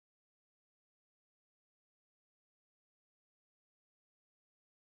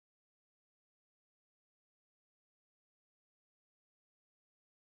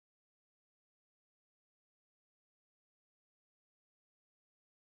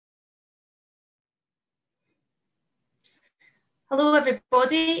Hello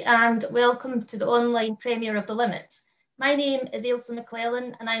everybody and welcome to the online premiere of The Limit. My name is Ailsa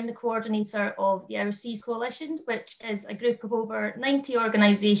McLellan and I'm the coordinator of the Our Seas Coalition, which is a group of over 90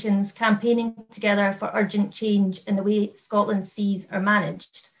 organisations campaigning together for urgent change in the way Scotland's seas are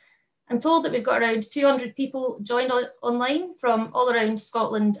managed. I'm told that we've got around 200 people joined online from all around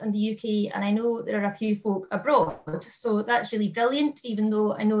Scotland and the UK, and I know there are a few folk abroad. So that's really brilliant, even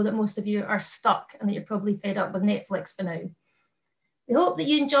though I know that most of you are stuck and that you're probably fed up with Netflix by now. We hope that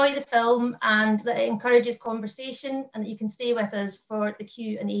you enjoy the film and that it encourages conversation and that you can stay with us for the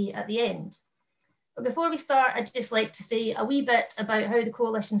Q&A at the end. But before we start, I'd just like to say a wee bit about how the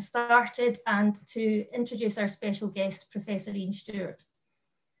coalition started and to introduce our special guest, Professor Iain Stewart.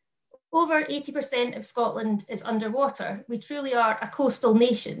 Over 80% of Scotland is underwater. We truly are a coastal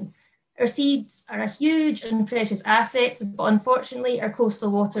nation. Our seas are a huge and precious asset, but unfortunately our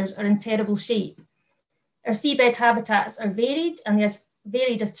coastal waters are in terrible shape. Our seabed habitats are varied and they're as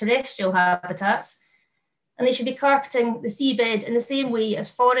varied as terrestrial habitats, and they should be carpeting the seabed in the same way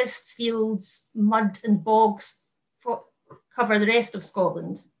as forests, fields, mud and bogs cover the rest of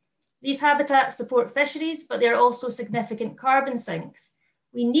Scotland. These habitats support fisheries, but they're also significant carbon sinks.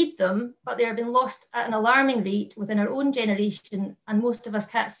 We need them, but they are being lost at an alarming rate within our own generation, and most of us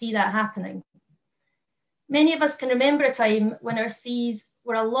can't see that happening. Many of us can remember a time when our seas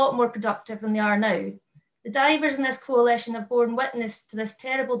were a lot more productive than they are now. The divers in this coalition have borne witness to this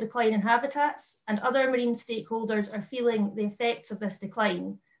terrible decline in habitats, and other marine stakeholders are feeling the effects of this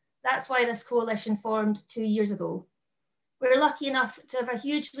decline. That's why this coalition formed 2 years ago. We're lucky enough to have a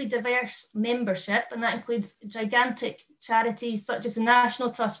hugely diverse membership, and that includes gigantic charities such as the National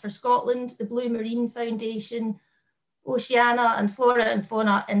Trust for Scotland, the Blue Marine Foundation, Oceana and Flora and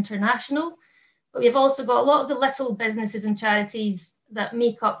Fauna International. But we've also got a lot of the little businesses and charities that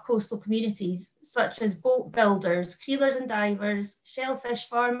make up coastal communities, such as boat builders, creelers and divers, shellfish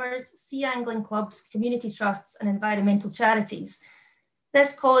farmers, sea angling clubs, community trusts and environmental charities.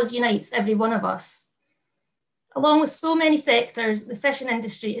 This cause unites every one of us. Along with so many sectors, the fishing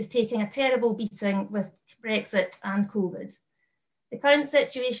industry is taking a terrible beating with Brexit and COVID. The current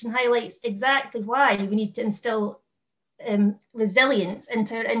situation highlights exactly why we need to instill resilience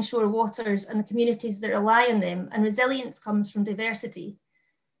into our inshore waters and the communities that rely on them, and resilience comes from diversity.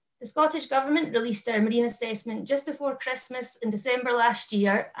 The Scottish Government released their marine assessment just before Christmas in December last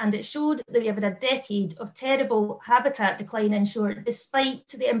year, and it showed that we have had a decade of terrible habitat decline inshore despite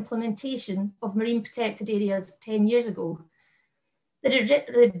the implementation of marine protected areas 10 years ago.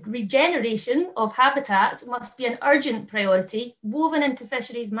 The regeneration of habitats must be an urgent priority, woven into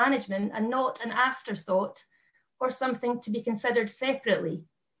fisheries management and not an afterthought or something to be considered separately.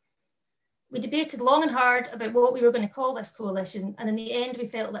 We debated long and hard about what we were going to call this coalition, and in the end we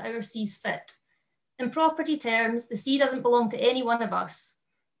felt that Our Seas fit. In property terms, the sea doesn't belong to any one of us.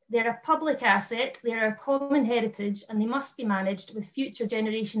 They're a public asset, they're our common heritage, and they must be managed with future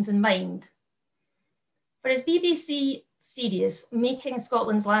generations in mind. For his BBC series, Making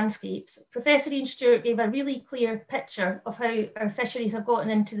Scotland's Landscapes, Professor Iain Stewart gave a really clear picture of how our fisheries have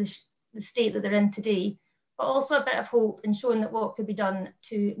gotten into the state that they're in today, but also a bit of hope in showing that what could be done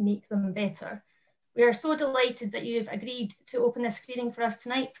to make them better. We are so delighted that you've agreed to open this screening for us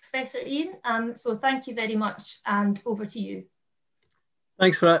tonight, Professor Iain. So thank you very much, and over to you.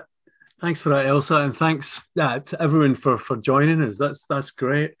 Thanks for that. Thanks for that, Ailsa, and thanks to everyone for joining us. That's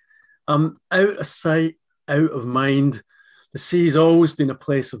great. Out of sight, out of mind. The sea's always been a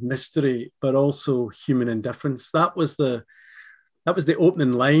place of mystery, but also human indifference. That was the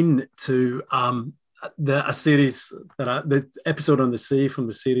opening line to a series the episode on the sea from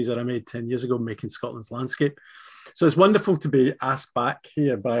the series that I made 10 years ago, Making Scotland's Landscape. So it's wonderful to be asked back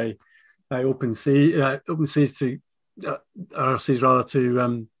here by Open Seas to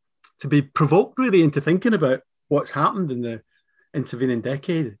be provoked really into thinking about what's happened in the intervening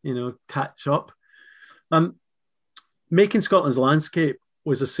decade. Catch up. Making Scotland's Landscape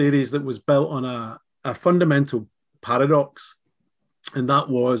was a series that was built on a fundamental paradox, and that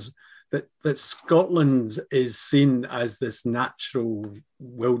was that Scotland is seen as this natural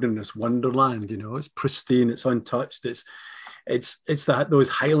wilderness wonderland. It's pristine, it's untouched, it's those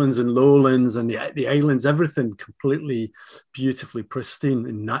highlands and lowlands and the islands, everything completely beautifully pristine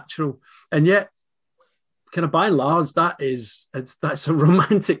and natural. And yet, kind of by and large, that's a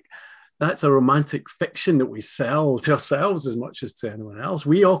romantic fiction that we sell to ourselves as much as to anyone else.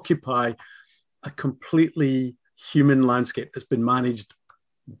 We occupy a completely human landscape that's been managed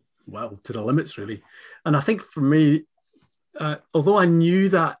well to the limits, really. And I think for me, although I knew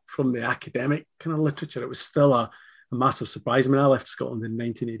that from the academic kind of literature, it was still a massive surprise. I mean, I left Scotland in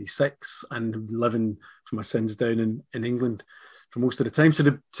 1986 and living for my sins down in England for most of the time.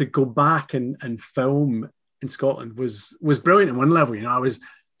 So to go back and film in Scotland was brilliant on one level. You know, I was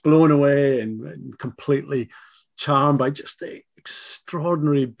blown away and completely charmed by just the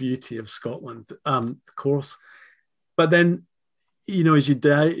extraordinary beauty of Scotland, of course. But then, you know, as you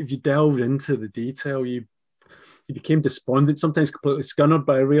delved into the detail, you became despondent, sometimes completely scunnered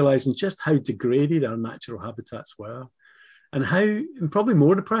by realizing just how degraded our natural habitats were, and how, and probably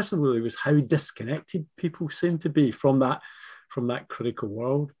more depressingly, was how disconnected people seemed to be from that critical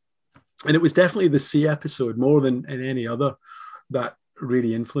world. And it was definitely the sea episode, more than in any other, that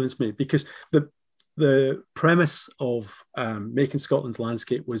really influenced me, because the premise of making Scotland's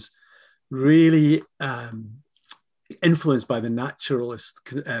landscape was really influenced by the naturalist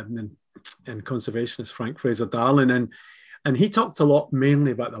and conservationist Frank Fraser-Darling, and he talked a lot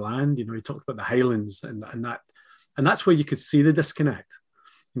mainly about the land. You know, he talked about the Highlands and that's where you could see the disconnect.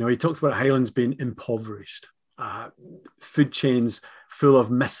 You know, he talks about Highlands being impoverished, food chains full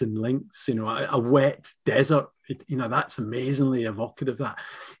of missing links, you know, a wet desert. You know, that's amazingly evocative. That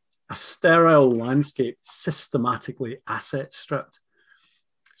a sterile landscape systematically asset stripped.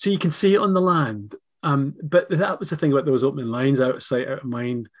 So you can see it on the land. But that was the thing about those opening lines: out of sight, out of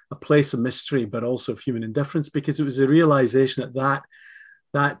mind, a place of mystery, but also of human indifference, because it was a realization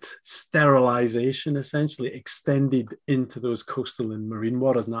that sterilization essentially extended into those coastal and marine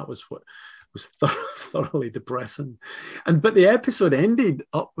waters, and that was what was thoroughly depressing. But the episode ended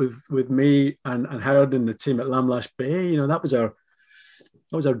up with me and Howard and the team at Lamlash Bay. You know, that was our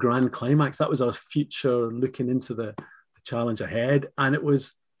grand climax. That was our future, looking into the challenge ahead, and it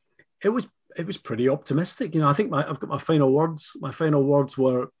was pretty optimistic. You know, I think I've got my final words. My final words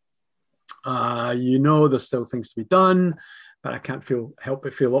were, you know, there's still things to be done, but I can't help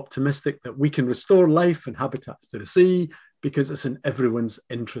but feel optimistic that we can restore life and habitats to the sea, because it's in everyone's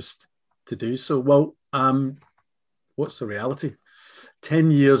interest to do so. Well, what's the reality? 10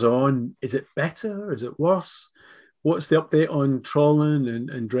 years on, is it better? Is it worse? What's the update on trawling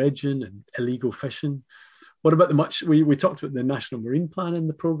and dredging and illegal fishing? What about we talked about the National Marine Plan in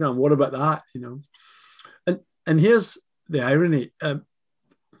the programme. What about that, you know? And here's the irony.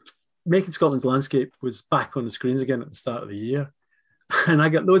 Making Scotland's Landscape was back on the screens again at the start of the year. And I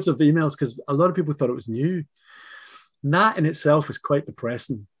got loads of emails because a lot of people thought it was new. And that in itself is quite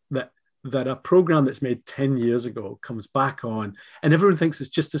depressing, that a programme that's made 10 years ago comes back on and everyone thinks it's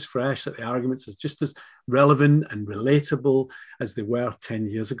just as fresh, that the arguments is just as relevant and relatable as they were 10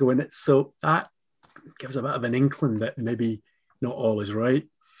 years ago. And so that gives a bit of an inkling that maybe not all is right.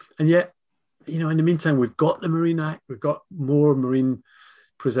 And yet, you know, in the meantime, we've got the Marine Act, we've got more marine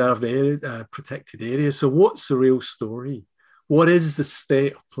preserved areas, protected areas. So what's the real story? What is the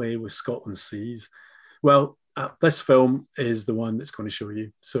state of play with Scotland's seas? Well, this film is the one that's going to show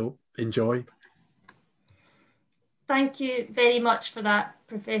you. So enjoy. Thank you very much for that,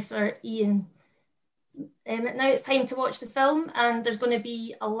 Professor Iain. Now it's time to watch the film, and there's going to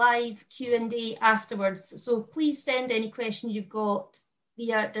be a live Q&A afterwards. So please send any questions you've got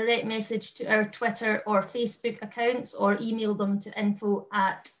via direct message to our Twitter or Facebook accounts, or email them to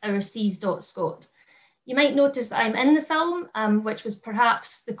info@ourseas.scot. You might notice that I'm in the film, which was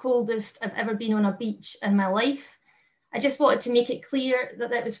perhaps the coldest I've ever been on a beach in my life. I just wanted to make it clear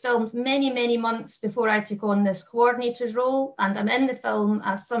that it was filmed many, many months before I took on this coordinator's role, and I'm in the film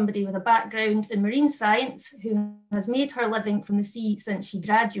as somebody with a background in marine science who has made her living from the sea since she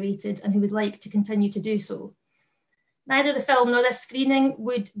graduated and who would like to continue to do so. Neither the film nor this screening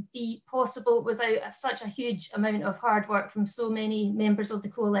would be possible without such a huge amount of hard work from so many members of the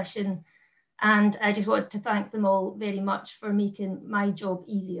coalition, and I just wanted to thank them all very much for making my job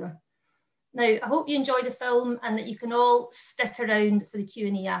easier. Now, I hope you enjoy the film and that you can all stick around for the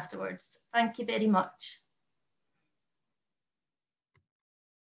Q&A afterwards. Thank you very much.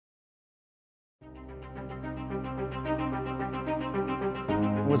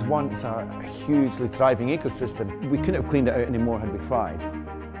 It was once a hugely thriving ecosystem. We couldn't have cleaned it out anymore had we tried.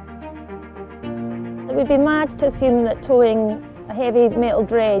 It would be mad to assume that towing a heavy metal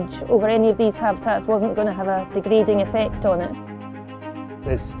dredge over any of these habitats wasn't going to have a degrading effect on it.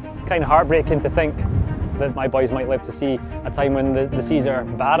 It's kind of heartbreaking to think that my boys might live to see a time when the seas are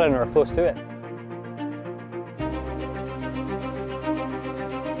barren or close to it.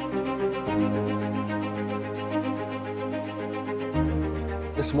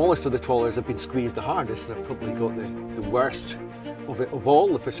 The smallest of the trawlers have been squeezed the hardest and have probably got the worst of all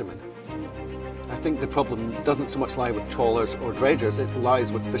the fishermen. I think the problem doesn't so much lie with trawlers or dredgers, it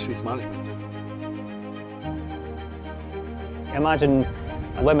lies with fisheries management. Imagine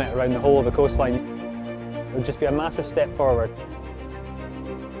a limit around the whole of the coastline. It would just be a massive step forward.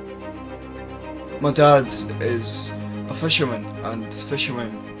 My dad is a fisherman, and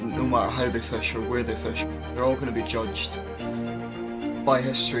fishermen, no matter how they fish or where they fish, they're all going to be judged by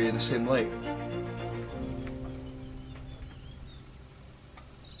history in the same light.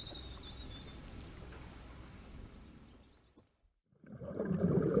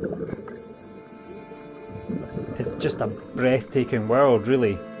 It's just a breathtaking world,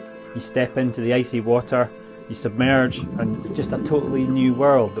 really. You step into the icy water, you submerge, and it's just a totally new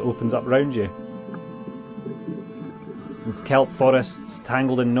world that opens up around you. There's kelp forests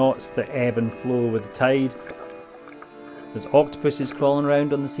tangled in knots that ebb and flow with the tide. There's octopuses crawling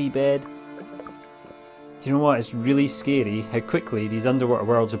around on the seabed. Do you know what? It's really scary how quickly these underwater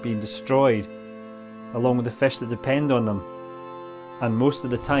worlds are being destroyed, along with the fish that depend on them. And most of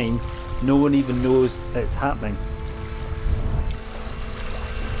the time, no one even knows that it's happening.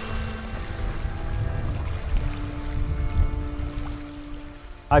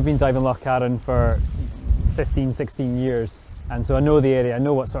 I've been diving Loch Carron for 15, 16 years, and so I know the area, I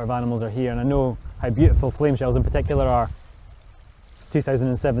know what sort of animals are here, and I know how beautiful flame shells in particular are. It's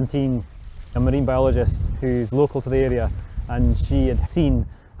 2017, a marine biologist who's local to the area, and she had seen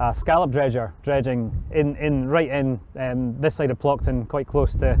a scallop dredger dredging right in this side of Plockton, quite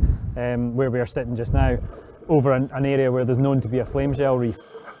close to where we are sitting just now, over an area where there's known to be a flame shell reef.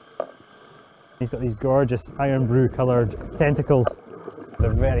 He's got these gorgeous iron blue coloured tentacles.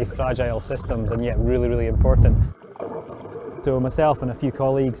 They're very fragile systems and yet really, really important. So myself and a few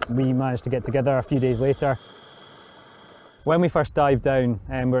colleagues, we managed to get together a few days later. When we first dived down,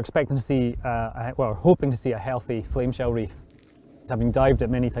 we're expecting to see, well, hoping to see a healthy flame shell reef. Having dived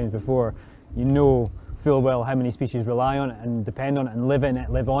it many times before, you know full well how many species rely on it and depend on it and live in it,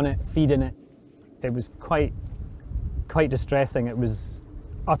 live on it, feed in it. It was quite distressing. It was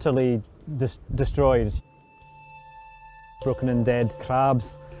utterly destroyed. Broken and dead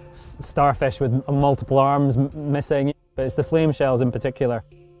crabs, starfish with multiple arms missing, but it's the flame shells in particular.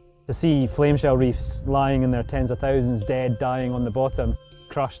 To see flame shell reefs lying in their tens of thousands, dead, dying on the bottom,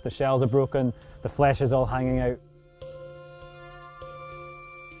 crushed, the shells are broken, the flesh is all hanging out.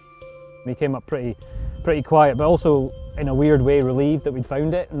 We came up pretty quiet, but also in a weird way relieved that we'd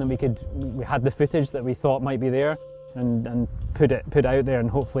found it and that we had the footage that we thought might be there, and put it out there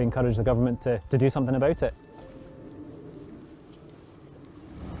and hopefully encourage the government to do something about it.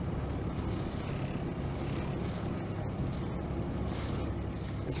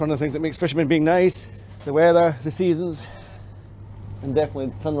 It's one of the things that makes fishermen being nice, the weather, the seasons, and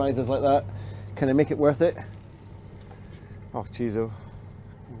definitely sunrises like that kind of make it worth it. Oh, jeez, oh,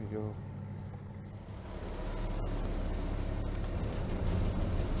 here we go.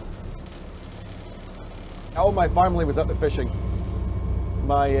 All my family was at the fishing.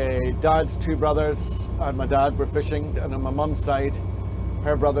 My dad's two brothers and my dad were fishing, and on my mum's side,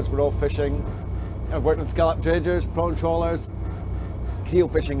 her brothers were all fishing. I've worked on scallop dredgers, prawn trawlers. Keel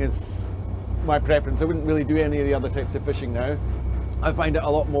fishing is my preference. I wouldn't really do any of the other types of fishing now. I find it a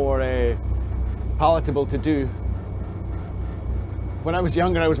lot more palatable to do. When I was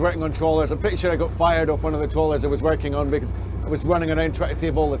younger, I was working on trawlers. I'm pretty sure I got fired off one of the trawlers I was working on because I was running around trying to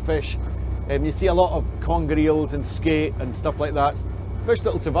save all the fish. You see a lot of conger eels and skate and stuff like that. Fish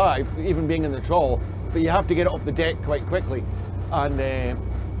that'll survive, even being in the trawl, but you have to get it off the deck quite quickly. And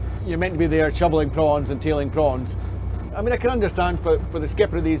you're meant to be there shoveling prawns and tailing prawns. I mean, I can understand for the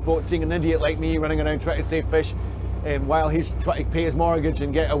skipper of these boats seeing an idiot like me running around trying to save fish while he's trying to pay his mortgage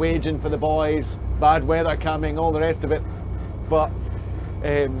and get a wage in for the boys, bad weather coming, all the rest of it. But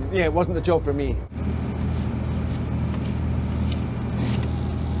yeah, it wasn't the job for me.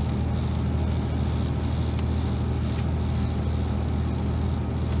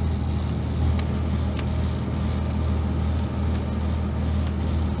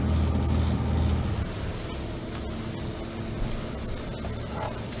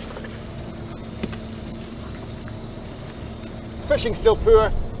 Fishing's still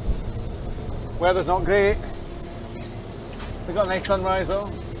poor, weather's not great. We got a nice sunrise though.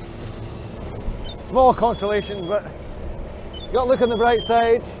 Small consolation, but you got to look on the bright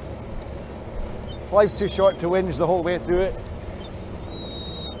side. Life's too short to whinge the whole way through it.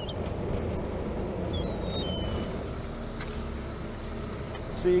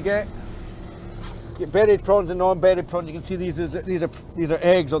 So you get bedded prawns and non-bedded prawns. You can see these are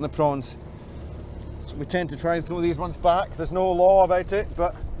eggs on the prawns. So we tend to try and throw these ones back. There's no law about it,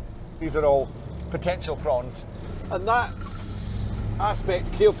 but these are all potential prawns. And that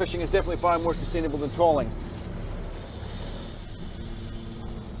aspect, keel fishing is definitely far more sustainable than trawling.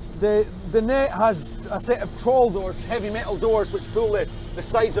 The net has a set of trawl doors, heavy metal doors, which pull the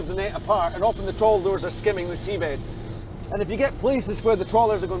sides of the net apart, and often the trawl doors are skimming the seabed. And if you get places where the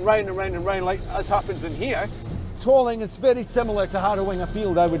trawlers are going round and round and round, like as happens in here, trawling is very similar to harrowing a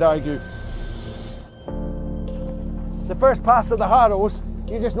field, I would argue. The first pass of the harrows,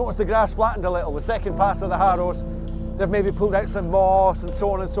 you just notice the grass flattened a little. The second pass of the harrows, they've maybe pulled out some moss and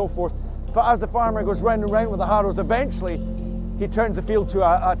so on and so forth. But as the farmer goes round and round with the harrows, eventually he turns the field to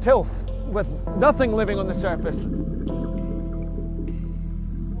a tilth with nothing living on the surface.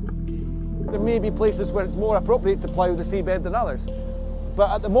 There may be places where it's more appropriate to plough the seabed than others. But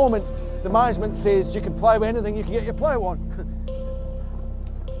at the moment, the management says you can plough anything you can get your plough on.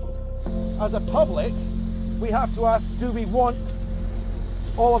 As a public, we have to ask, do we want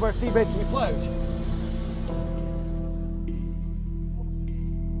all of our seabed to be ploughed?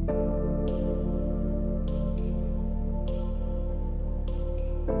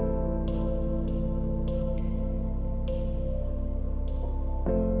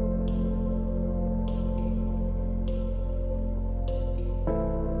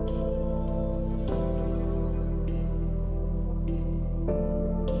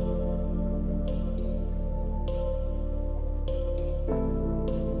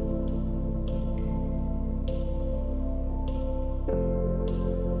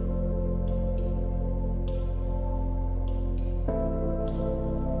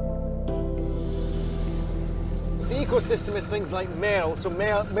 The ecosystem is things like merle. So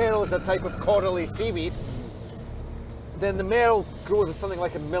merle is a type of corally seaweed. Then the merle grows at something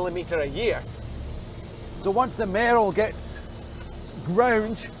like 1 millimetre a year. So once the merle gets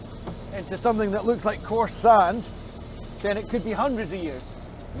ground into something that looks like coarse sand, then it could be hundreds of years,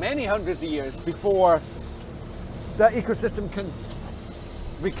 many hundreds of years, before that ecosystem can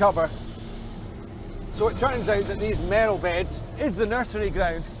recover. So it turns out that these merle beds is the nursery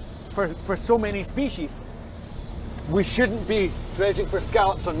ground for so many species. We shouldn't be dredging for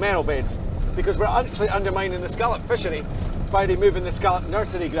scallops on merle beds, because we're actually undermining the scallop fishery by removing the scallop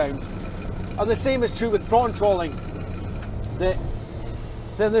nursery grounds. And the same is true with prawn trawling. Then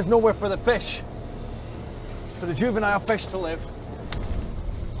there's nowhere for the fish, for the juvenile fish to live.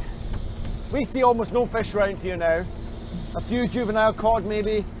 We see almost no fish around here now. A few juvenile cod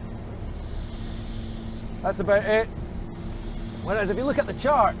maybe. That's about it. Whereas if you look at the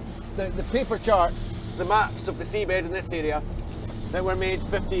charts, the paper charts, the maps of the seabed in this area that were made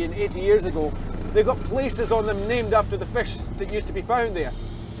 50 and 80 years ago, they've got places on them named after the fish that used to be found there.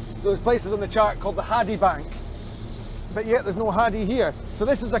 So there's places on the chart called the Haddy Bank, but yet there's no Haddy here. So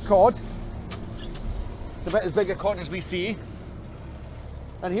this is a cod. It's about as big a cod as we see,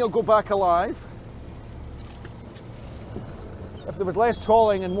 and he'll go back alive. If there was less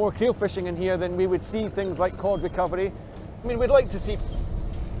trawling and more creel fishing in here, then we would see things like cod recovery. I mean, we'd like to see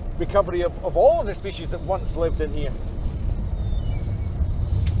recovery of all of the species that once lived in here.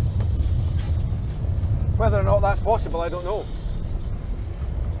 Whether or not that's possible, I don't know.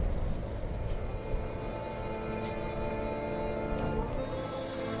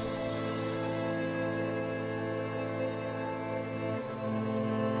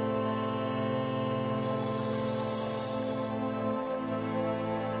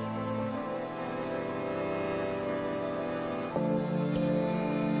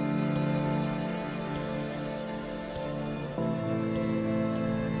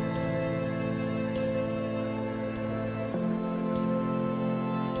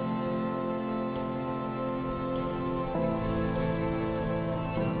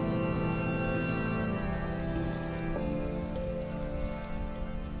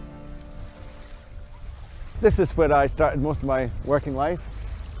 This is where I started most of my working life.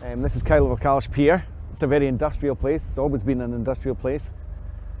 This is Cowley Pier. It's a very industrial place. It's always been an industrial place.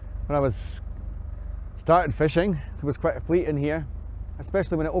 When I started fishing, there was quite a fleet in here,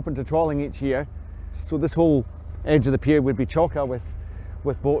 especially when it opened to trawling each year. So this whole edge of the pier would be chock-a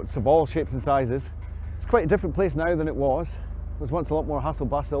with boats of all shapes and sizes. It's quite a different place now than it was. There was once a lot more hustle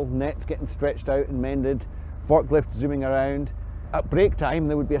bustle, nets getting stretched out and mended, forklifts zooming around. At break time,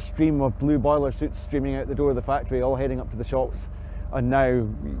 there would be a stream of blue boiler suits streaming out the door of the factory, all heading up to the shops. And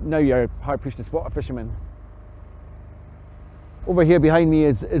now you're hard pushed to spot a fisherman. Over here behind me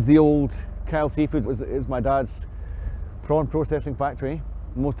is the old Kyle Seafoods. It was my dad's prawn processing factory.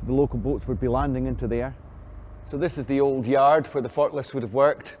 Most of the local boats would be landing into there. So this is the old yard where the forklifts would have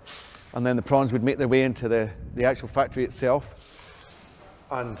worked, and then the prawns would make their way into the actual factory itself.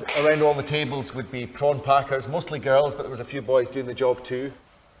 And around all the tables would be prawn packers, mostly girls, but there was a few boys doing the job too.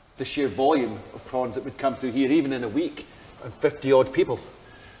 The sheer volume of prawns that would come through here, even in a week, and 50 odd people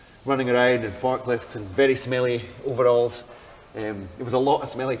running around in forklifts and very smelly overalls. There was a lot of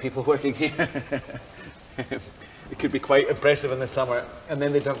smelly people working here. It could be quite impressive in the summer. And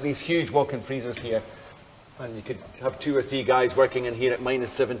then they'd have these huge walk-in freezers here. And you could have 2 or 3 guys working in here at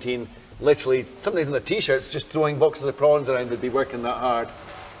 -17, literally, some days in their t-shirts, just throwing boxes of prawns around. They'd be working that hard.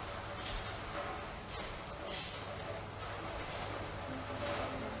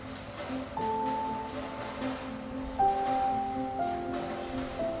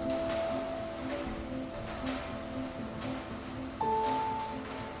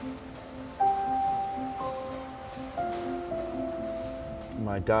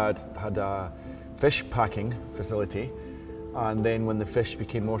 My dad had a fish packing facility, and then when the fish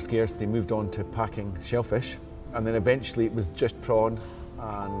became more scarce they moved on to packing shellfish, and then eventually it was just prawn,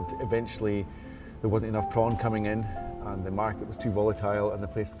 and eventually there wasn't enough prawn coming in and the market was too volatile and the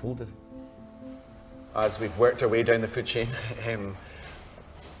place folded. As we've worked our way down the food chain,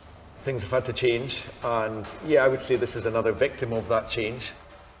 things have had to change, and yeah, I would say this is another victim of that change.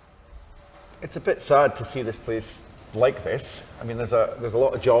 It's a bit sad to see this place like this. I mean, there's a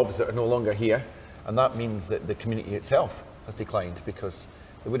lot of jobs that are no longer here, and that means that the community itself has declined, because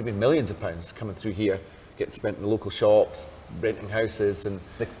there would have been millions of pounds coming through here, getting spent in the local shops, renting houses, and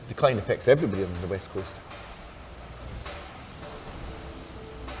the decline affects everybody on the West Coast.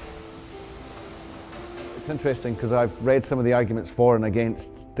 It's interesting because I've read some of the arguments for and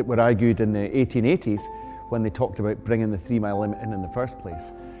against that were argued in the 1880s when they talked about bringing the 3-mile limit in the first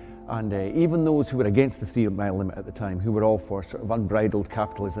place. And even those who were against the 3-mile limit at the time, who were all for sort of unbridled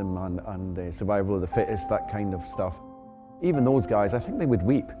capitalism and survival of the fittest, that kind of stuff, even those guys, I think they would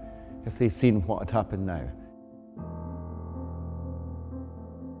weep if they'd seen what had happened now.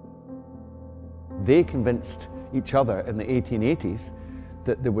 They convinced each other in the 1880s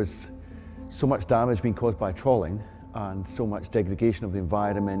that there was so much damage being caused by trawling and so much degradation of the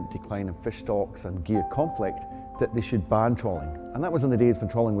environment, decline in fish stocks and gear conflict, that they should ban trawling. And that was in the days when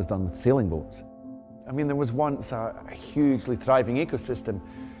trawling was done with sailing boats. I mean, there was once a hugely thriving ecosystem,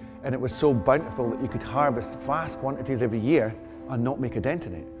 and it was so bountiful that you could harvest vast quantities every year and not make a dent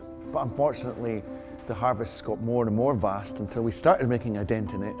in it. But unfortunately, the harvests got more and more vast until we started making a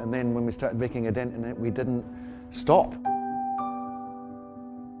dent in it, and then when we started making a dent in it, we didn't stop.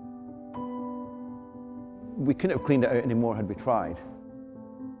 We couldn't have cleaned it out anymore had we tried.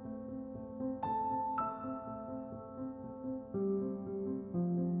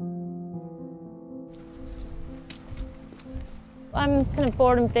 I'm kind of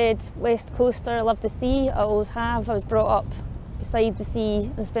born and bred West Coaster. I love the sea, I always have. I was brought up beside the sea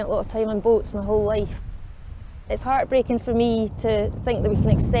and spent a lot of time on boats my whole life. It's heartbreaking for me to think that we can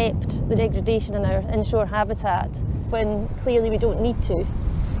accept the degradation in our inshore habitat when clearly we don't need to,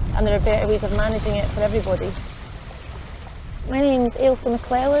 and there are better ways of managing it for everybody. My name's Ailsa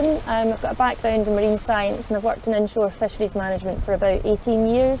McLellan. I've got a background in marine science and I've worked in inshore fisheries management for about 18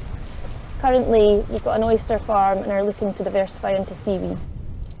 years. Currently, we've got an oyster farm and are looking to diversify into seaweed.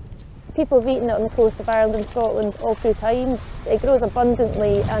 People have eaten it on the coast of Ireland and Scotland all through time. It grows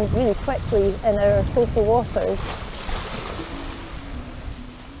abundantly and really quickly in our coastal waters.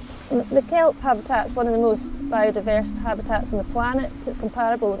 The kelp habitat is one of the most biodiverse habitats on the planet. It's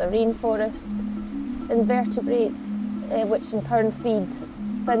comparable with a rainforest. Invertebrates, which in turn feed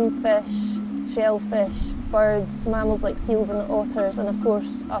finfish, shellfish, birds, mammals like seals and otters, and of course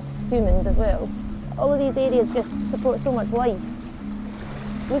us humans as well. All of these areas just support so much life.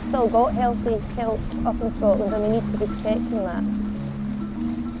 We've still got healthy kelp up in Scotland and we need to be protecting that.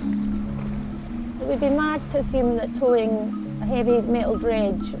 It would be mad to assume that towing a heavy metal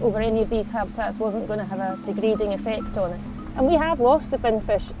dredge over any of these habitats wasn't going to have a degrading effect on it. And we have lost the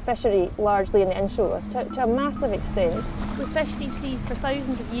finfish fishery largely in the inshore, to a massive extent. We've fished these seas for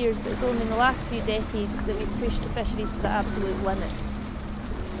thousands of years, but it's only in the last few decades that we've pushed the fisheries to the absolute limit.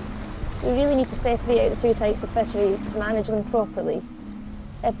 We really need to separate out the two types of fishery to manage them properly.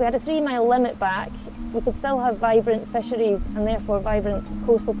 If we had a 3-mile limit back, we could still have vibrant fisheries and therefore vibrant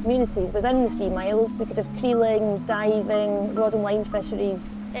coastal communities within the 3 miles. We could have creeling, diving, rod and line fisheries.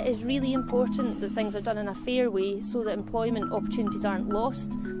 It is really important that things are done in a fair way so that employment opportunities aren't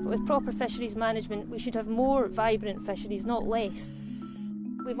lost. But with proper fisheries management, we should have more vibrant fisheries, not less.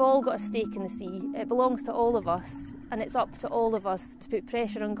 We've all got a stake in the sea. It belongs to all of us, and it's up to all of us to put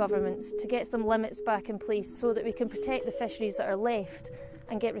pressure on governments to get some limits back in place so that we can protect the fisheries that are left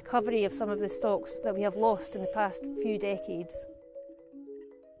and get recovery of some of the stocks that we have lost in the past few decades.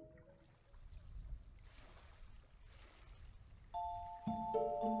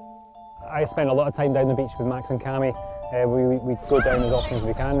 I spend a lot of time down the beach with Max and Cammy. We go down as often as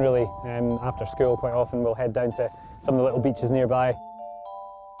we can, really. After school, quite often we'll head down to some of the little beaches nearby.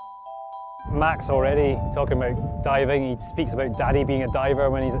 Max already talking about diving. He speaks about Daddy being a diver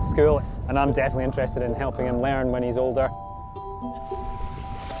when he's at school, and I'm definitely interested in helping him learn when he's older.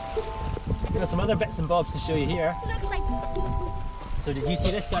 Got some other bits and bobs to show you here. Looks like... So did you see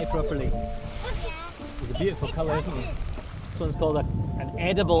this guy properly? He's a beautiful colour, isn't he? This one's called an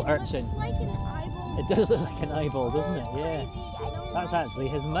edible urchin. Looks like an eyeball. It does look like an eyeball, doesn't it? Yeah. That's actually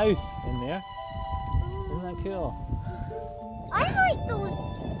his mouth in there. Isn't that cool? I like those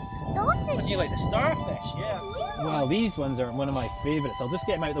starfish. Do you like the starfish? Yeah. Well, these ones are one of my favourites. I'll just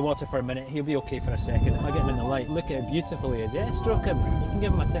get him out of the water for a minute. He'll be okay for a second. If I get him in the light, look at how beautiful he is. Yeah, stroke him. You can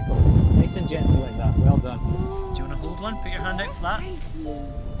give him a tickle. Nice and gently like that. Well done. Do you want to hold one? Put your hand out flat.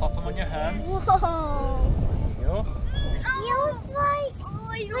 Pop him on your hands. Whoa. There you go. Feels like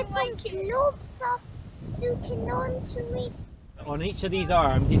little lobes are sucking onto me. On each of these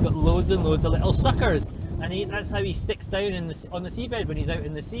arms, he's got loads and loads of little suckers. And that's how he sticks down on the seabed when he's out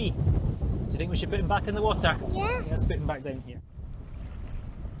in the sea. Do you think we should put him back in the water? Yeah. Let's put him back down here.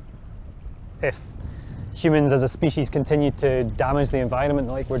 If humans as a species continue to damage the environment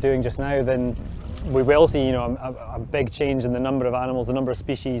like we're doing just now, then we will see, you know, a big change in the number of animals, the number of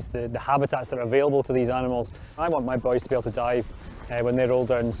species, the habitats that are available to these animals. I want my boys to be able to dive when they're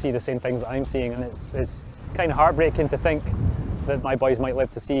older and see the same things that I'm seeing, and it's kind of heartbreaking to think that my boys might live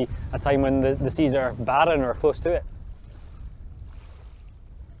to see a time when the seas are barren or close to it.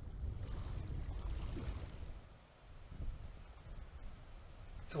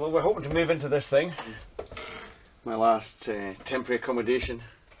 So well, we're hoping to move into this thing. My last temporary accommodation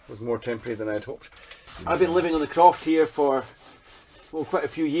was more temporary than I'd hoped. I've been living on the croft here for quite a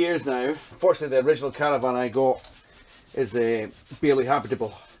few years now. Unfortunately, the original caravan I got is barely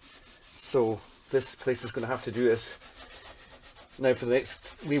habitable, so this place is going to have to do this now for the next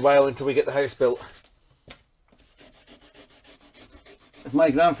wee while until we get the house built. If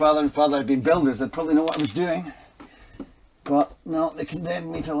my grandfather and father had been builders, they'd probably know what I was doing. But no, they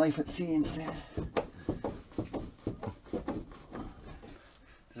condemned me to life at sea instead.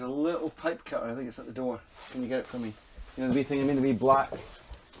 There's a little pipe cutter, I think it's at the door. Can you get it for me? You know the wee thing, I mean the wee black.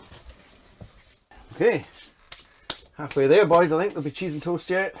 Okay, halfway there boys, I think. There'll be cheese and toast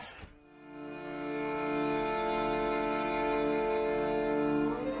yet.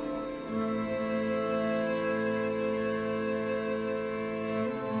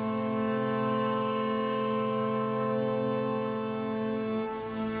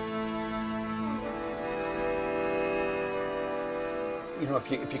 You know,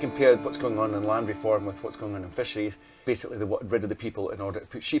 if you compare what's going on in land reform with what's going on in fisheries, basically they wanted rid of the people in order to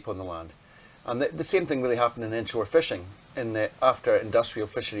put sheep on the land. And the same thing really happened in inshore fishing, in that after industrial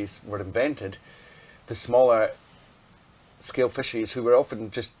fisheries were invented, the smaller scale fisheries, who were often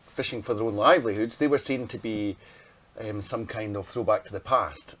just fishing for their own livelihoods, they were seen to be some kind of throwback to the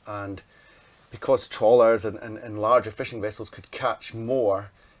past. And because trawlers and larger fishing vessels could catch more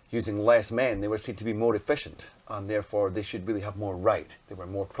using less men, they were seen to be more efficient, and therefore they should really have more right. They were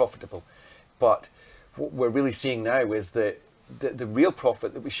more profitable. But what we're really seeing now is that the real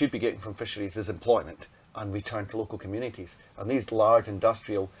profit that we should be getting from fisheries is employment and return to local communities. And these large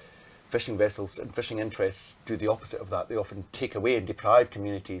industrial fishing vessels and fishing interests do the opposite of that. They often take away and deprive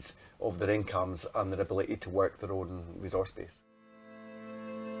communities of their incomes and their ability to work their own resource base.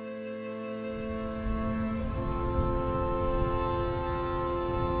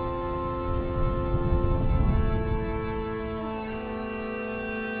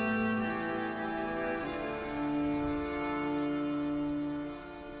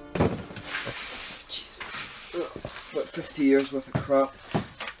 About 50 years worth of crap.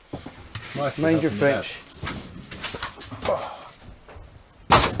 Mind your French. Oh.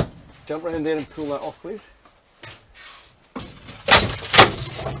 Jump around there and pull that off, please.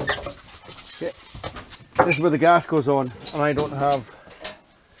 Okay. This is where the gas goes on, and I don't have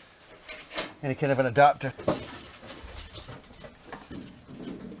any kind of an adapter.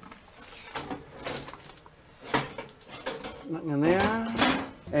 Nothing in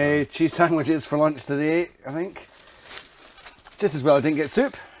there. Cheese sandwiches for lunch today, I think. Just as well I didn't get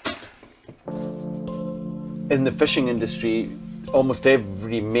soup. In the fishing industry, almost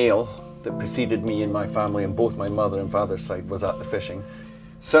every male that preceded me in my family on both my mother and father's side was at the fishing.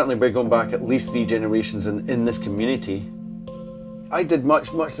 Certainly we're going back at least 3 generations in this community. I did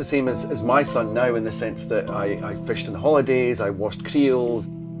much the same as my son now, in the sense that I fished on holidays, I washed creels.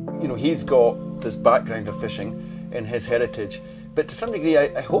 You know, he's got this background of fishing in his heritage, but to some degree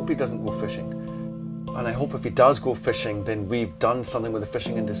I hope he doesn't go fishing. And I hope if he does go fishing, then we've done something with the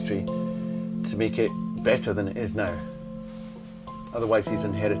fishing industry to make it better than it is now. Otherwise he's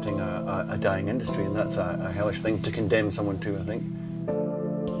inheriting a dying industry, and that's a hellish thing to condemn someone to, I think.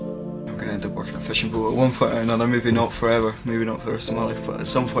 I'm going to end up working a fishing boat at one point or another, maybe not forever, maybe not for the rest of my life, but at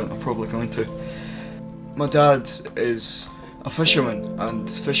some point I'm probably going to. My dad is A fisherman, and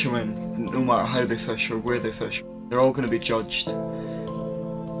fishermen, no matter how they fish or where they fish, they're all going to be judged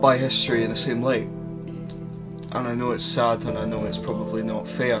by history in the same light. And I know it's sad, and I know it's probably not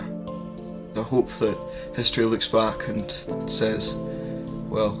fair. I hope that history looks back and says,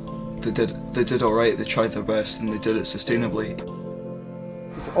 well, they did all right, they tried their best and they did it sustainably.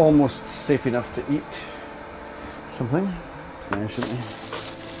 It's almost safe enough to eat something, yeah, shouldn't we?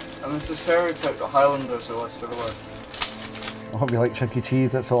 And it's a stereotype that Highlanders are less civilised. I hope you like chunky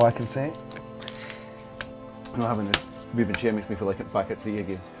cheese, that's all I can say. Not having this moving chair makes me feel like I'm back at sea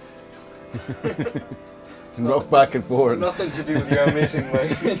again. Rock back and forth. Nothing to do with your amazing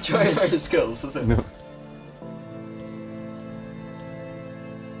trying out skills, does it? No.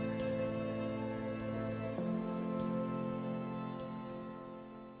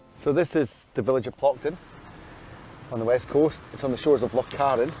 So this is the village of Plockton on the west coast. It's on the shores of Loch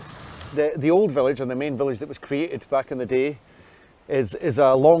Carron. The old village, and the main village that was created back in the day, is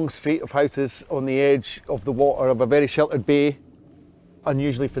a long street of houses on the edge of the water of a very sheltered bay.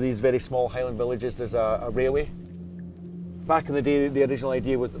 Unusually for these very small highland villages, there's a railway. Back in the day, the original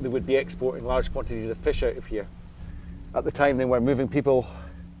idea was that they would be exporting large quantities of fish out of here. At the time, they were moving people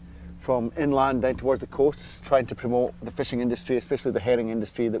from inland down towards the coasts, trying to promote the fishing industry, especially the herring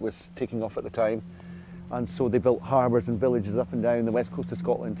industry that was taking off at the time. And so they built harbours and villages up and down the west coast of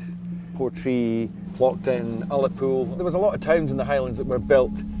Scotland. Portree, Plockton, Ullapool. There was a lot of towns in the Highlands that were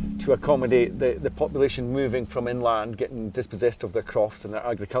built to accommodate the population moving from inland, getting dispossessed of their crofts and their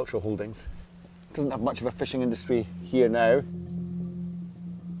agricultural holdings. It doesn't have much of a fishing industry here now.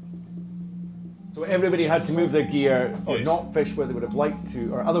 So everybody had to move their gear or not fish where they would have liked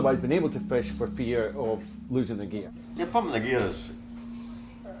to, or otherwise been able to fish for fear of losing their gear. You're pumping the gear as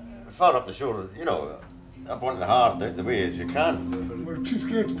far up the shore, you know, up onto the hard out the way as you can. We're too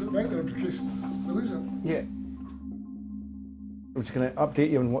scared to put them out there in case we lose it. Yeah. I'm just going to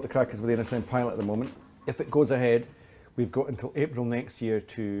update you on what the crack is with the Inner Sound pilot at the moment. If it goes ahead, we've got until April next year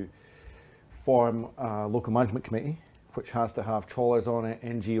to form a local management committee, which has to have trawlers on it,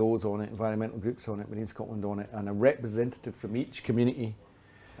 NGOs on it, environmental groups on it, Marine Scotland on it, and a representative from each community.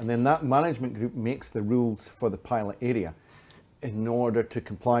 And then that management group makes the rules for the pilot area. In order to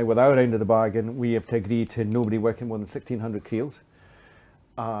comply with our end of the bargain, we have to agree to nobody working more than 1,600 creels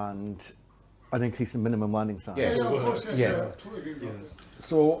and an increase in minimum landing size. Yeah, of course, yeah.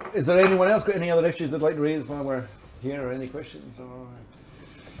 So, is there anyone else got any other issues they'd like to raise while we're here, or any questions? Or...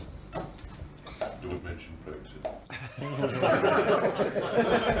 Don't mention Brexit.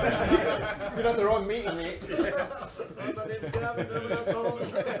 You're at the wrong meeting, mate.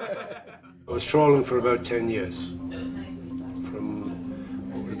 I was trawling for about 10 years. From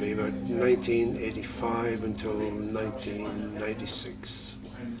what would it be, about 1985 until 1996.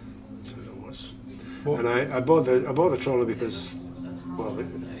 That's what it was. And I bought the trawler because, well,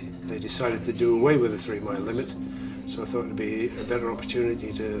 they decided to do away with the 3 mile limit. So I thought it'd be a better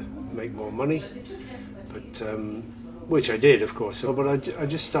opportunity to make more money, but which I did, of course. But I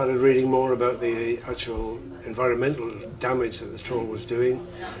just started reading more about the actual environmental damage that the trawl was doing,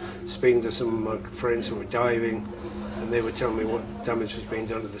 speaking to some of my friends who were diving, and they were telling me what damage was being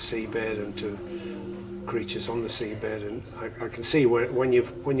done to the seabed and to creatures on the seabed. And I can see when you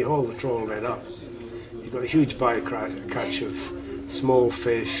haul the trawl net up, you've got a huge bycatch of small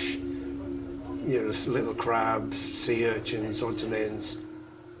fish, you know, little crabs, sea urchins, odds and ends.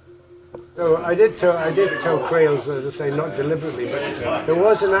 So I did tow creels, as I say, not deliberately, but there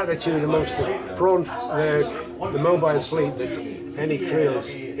was an attitude amongst the mobile fleet that any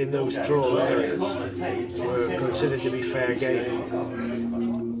creels in those trawl areas were considered to be fair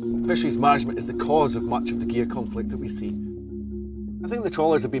game. Fisheries management is the cause of much of the gear conflict that we see. I think the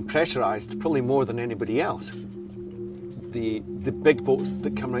trawlers have been pressurised probably more than anybody else. The big boats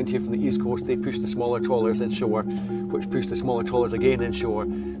that come around here from the east coast, they push the smaller trawlers inshore, which push the smaller trawlers again inshore.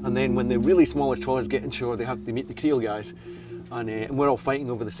 And then when the really smallest trawlers get inshore, they have to meet the creel guys, and we're all fighting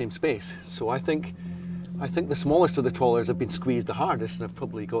over the same space. So I think the smallest of the trawlers have been squeezed the hardest and have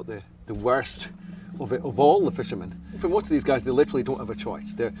probably got the worst of it of all the fishermen. For most of these guys, they literally don't have a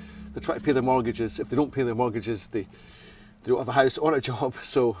choice. They're trying to pay their mortgages. If they don't pay their mortgages, they don't have a house or a job.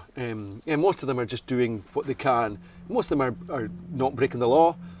 So yeah, most of them are just doing what they can. Most of them are not breaking the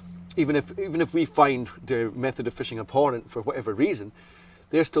law. Even if we find their method of fishing abhorrent for whatever reason,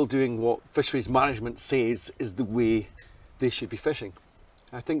 they're still doing what fisheries management says is the way they should be fishing.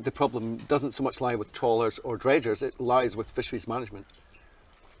 I think the problem doesn't so much lie with trawlers or dredgers, it lies with fisheries management.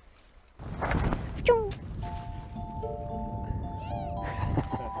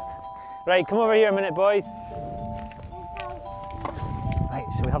 Right, come over here a minute, boys. Right,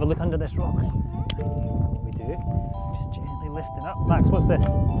 shall we have a look under this rock? We do. Just gently lift it up. Max, what's this?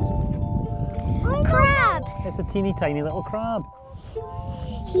 Crab. It's a teeny tiny little crab.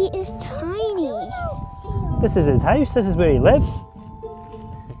 He is tiny. This is his house, this is where he lives.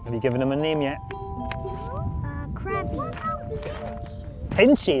 Have you given him a name yet? Crabby.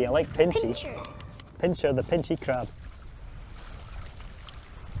 Pinchy, I like Pinchy. Pincher. Pincher, the Pinchy crab.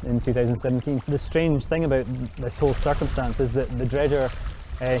 In 2017. The strange thing about this whole circumstance is that the dredger,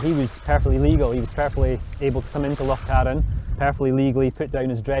 he was perfectly legal. He was perfectly able to come into Lough Carron, perfectly legally put down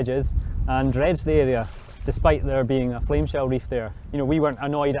his dredges and dredge the area, despite there being a flame shell reef there. You know, we weren't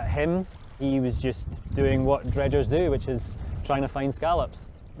annoyed at him. He was just doing what dredgers do, which is trying to find scallops.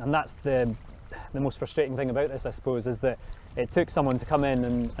 And that's the most frustrating thing about this, I suppose, is that it took someone to come in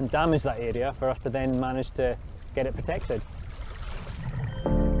and damage that area for us to then manage to get it protected.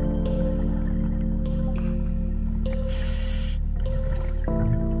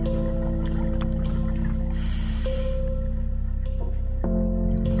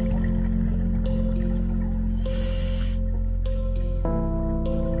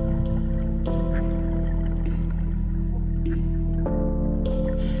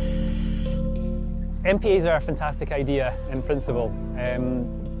 MPAs are a fantastic idea in principle,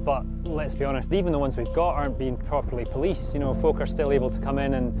 but let's be honest, even the ones we've got aren't being properly policed. You know, folk are still able to come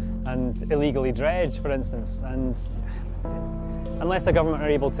in and illegally dredge, for instance, and unless the government are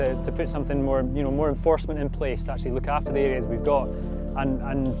able to put something more, you know, more enforcement in place to actually look after the areas we've got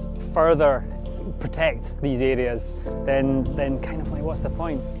and further protect these areas, then kind of like, what's the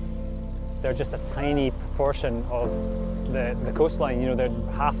point? They're just a tiny proportion of the coastline. You know, they're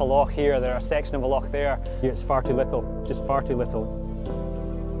half a loch here, they're a section of a loch there. It's far too little, just far too little.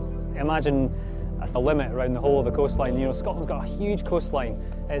 Imagine the limit around the whole of the coastline. You know, Scotland's got a huge coastline.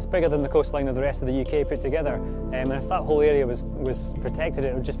 It's bigger than the coastline of the rest of the UK put together. And if that whole area was protected,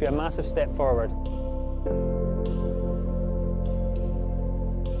 it would just be a massive step forward.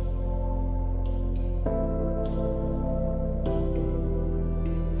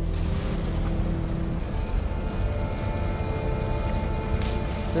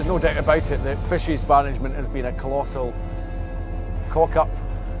 There's no doubt about it that fisheries management has been a colossal cock-up,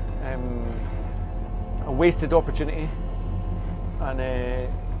 a wasted opportunity, and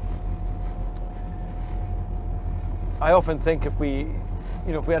I often think if we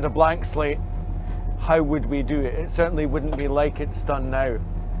had a blank slate, how would we do it? It certainly wouldn't be like it's done now.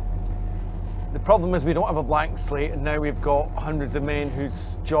 The problem is we don't have a blank slate, and now we've got hundreds of men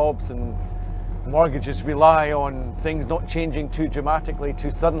whose jobs and mortgages rely on things not changing too dramatically,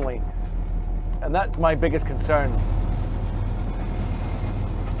 too suddenly. And that's my biggest concern.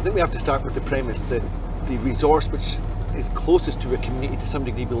 I think we have to start with the premise that the resource which is closest to a community to some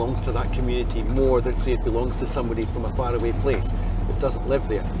degree belongs to that community more than, say, it belongs to somebody from a faraway place that doesn't live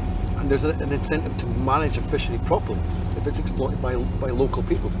there. And there's an incentive to manage a fishery properly if it's exploited by local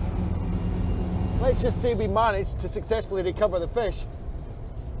people. Let's just say we managed to successfully recover the fish.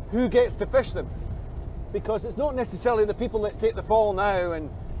 Who gets to fish them? Because it's not necessarily the people that take the fall now and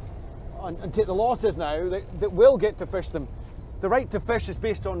take the losses now that will get to fish them. The right to fish is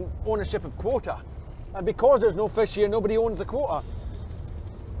based on ownership of quota. And because there's no fish here, nobody owns the quota.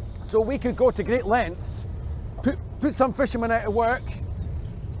 So we could go to great lengths, put some fishermen out of work,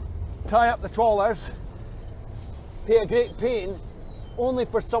 tie up the trawlers, pay a great pain, only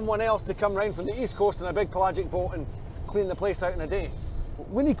for someone else to come round from the east coast in a big pelagic boat and clean the place out in a day.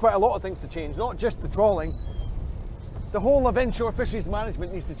 We need quite a lot of things to change, not just the trawling. The whole of inshore fisheries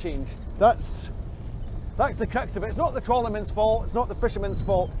management needs to change. That's the crux of it. It's not the trawlermen's fault, it's not the fishermen's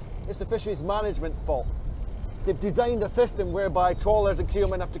fault, it's the fisheries management fault. They've designed a system whereby trawlers and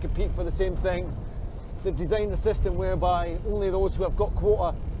crewmen have to compete for the same thing. They've designed a system whereby only those who have got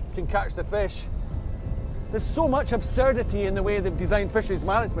quota can catch the fish. There's so much absurdity in the way they've designed fisheries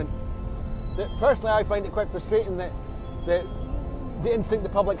management that personally I find it quite frustrating that the instinct the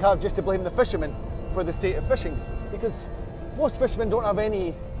public have just to blame the fishermen for the state of fishing, because most fishermen don't have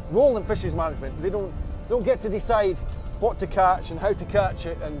any role in fisheries management. They don't get to decide what to catch and how to catch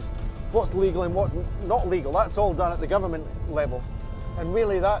it and what's legal and what's not legal. That's all done at the government level, and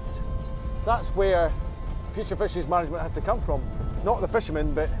really that's where future fisheries management has to come from, not the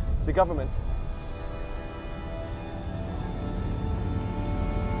fishermen but the government.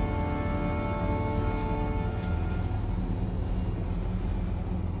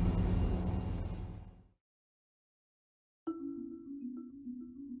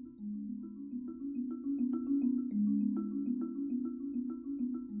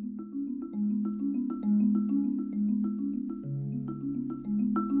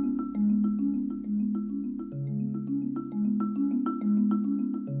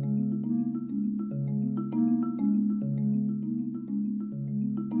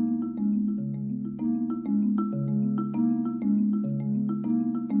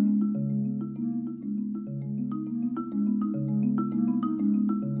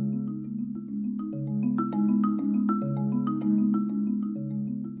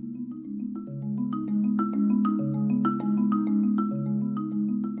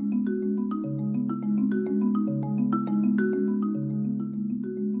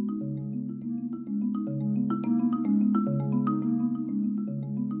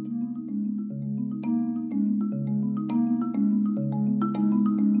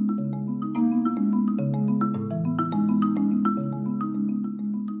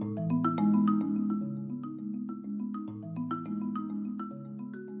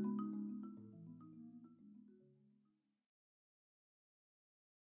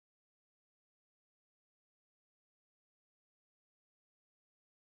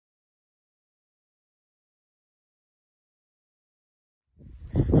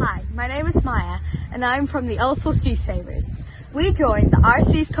 Hi, my name is Maya and I'm from the Ulster Sea Savers. We joined the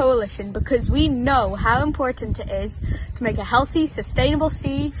RSEA's coalition because we know how important it is to make a healthy, sustainable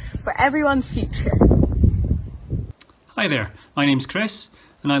sea for everyone's future. Hi there, my name's Chris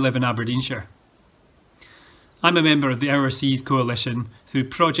and I live in Aberdeenshire. I'm a member of the Our Seas Coalition through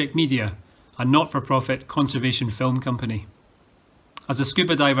Project Media, a not-for-profit conservation film company. As a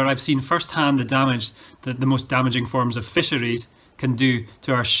scuba diver, I've seen firsthand the damage that the most damaging forms of fisheries can do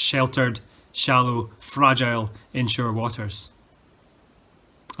to our sheltered, shallow, fragile inshore waters.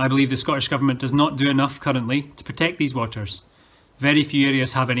 I believe the Scottish Government does not do enough currently to protect these waters. Very few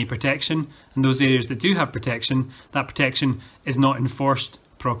areas have any protection, and those areas that do have protection, that protection is not enforced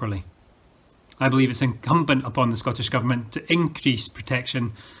properly. I believe it's incumbent upon the Scottish Government to increase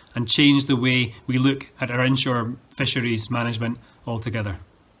protection and change the way we look at our inshore fisheries management altogether.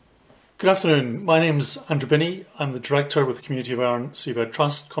 Good afternoon, my name's Andrew Binney. I'm the Director with the Community of Ireland Seabed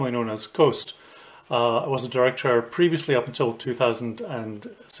Trust, commonly known as COAST. I was a Director previously up until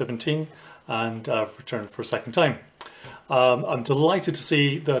 2017 and I've returned for a second time. I'm delighted to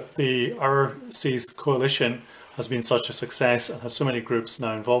see that the Our Seas Coalition has been such a success and has so many groups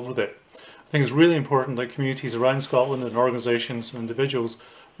now involved with it. I think it's really important that communities around Scotland and organisations and individuals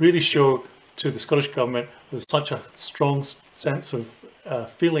really show to the Scottish Government there's such a strong sense of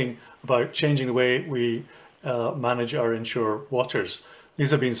feeling about changing the way we manage our inshore waters.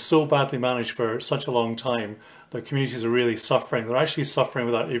 These have been so badly managed for such a long time that communities are really suffering. They're actually suffering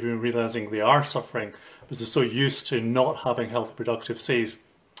without even realising they are suffering because they're so used to not having healthy, productive seas.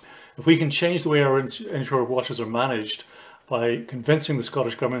 If we can change the way our inshore waters are managed by convincing the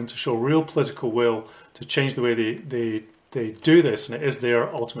Scottish Government to show real political will to change the way they do this, and it is their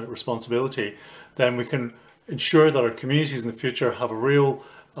ultimate responsibility, then we can ensure that our communities in the future have a real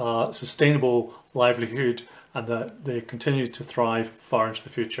sustainable livelihood and that they continue to thrive far into the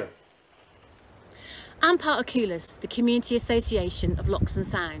future. I'm part of CULAS, the Community Association of Lochs and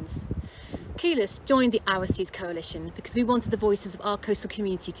Sounds. CULAS joined the Our Seas Coalition because we wanted the voices of our coastal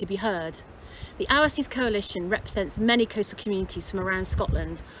community to be heard. The Our Seas Coalition represents many coastal communities from around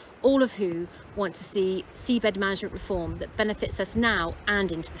Scotland, all of who want to see seabed management reform that benefits us now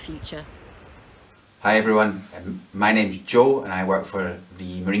and into the future. Hi everyone, my name's Joe and I work for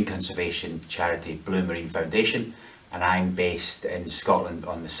the marine conservation charity Blue Marine Foundation, and I'm based in Scotland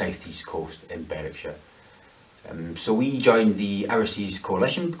on the southeast coast in Berwickshire. So we joined the Our Seas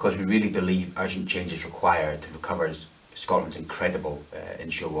Coalition because we really believe urgent change is required to recover Scotland's incredible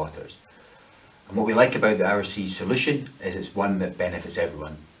inshore waters. And what we like about the Our Seas solution is it's one that benefits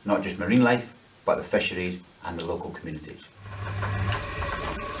everyone, not just marine life, but the fisheries and the local communities.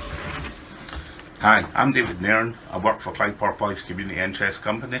 Hi, I'm David Nairn. I work for Clyde Porpoise Community Interest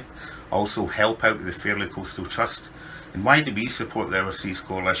Company. I also help out with the Fairlie Coastal Trust. And why do we support the Our Seas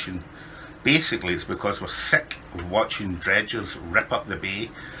Coalition? Basically, it's because we're sick of watching dredgers rip up the bay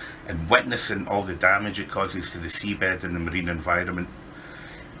and witnessing all the damage it causes to the seabed and the marine environment.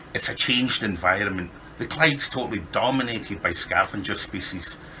 It's a changed environment. The Clyde's totally dominated by scavenger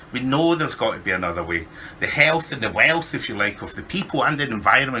species. We know there's got to be another way. The health and the wealth, if you like, of the people and the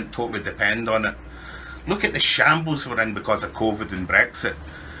environment totally depend on it. Look at the shambles we're in because of COVID and Brexit.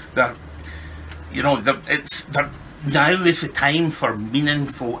 Now is the time for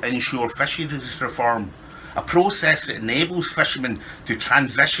meaningful inshore fisheries reform. A process that enables fishermen to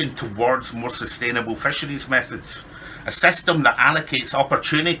transition towards more sustainable fisheries methods. A system that allocates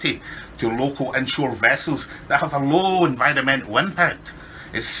opportunity to local inshore vessels that have a low environmental impact.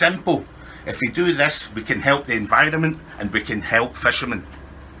 It's simple. If we do this, we can help the environment and we can help fishermen.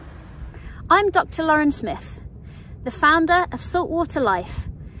 I'm Dr. Lauren Smith, the founder of Saltwater Life,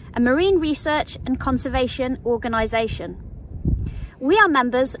 a marine research and conservation organisation. We are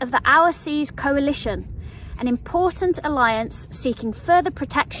members of the Our Seas Coalition, an important alliance seeking further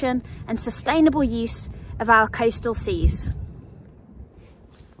protection and sustainable use of our coastal seas.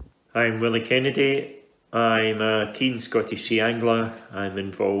 I'm Willie Kennedy. I'm a keen Scottish sea angler. I'm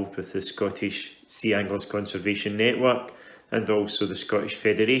involved with the Scottish Sea Anglers Conservation Network and also the Scottish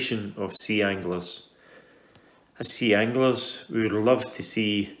Federation of Sea Anglers. As sea anglers, we would love to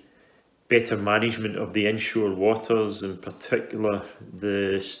see better management of the inshore waters, in particular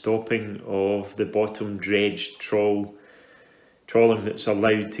the stopping of the bottom dredge trawling that's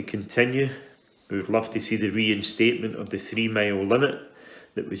allowed to continue. We would love to see the reinstatement of the 3-mile limit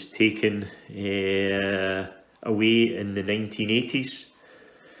that was taken away in the 1980s.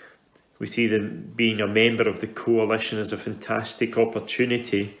 We see them being a member of the coalition as a fantastic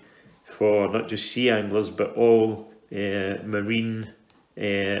opportunity for not just sea anglers but all marine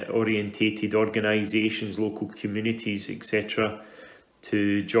orientated organisations, local communities, etc.,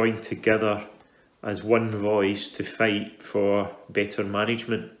 to join together as one voice to fight for better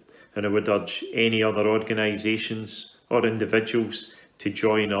management. And I would urge any other organisations or individuals to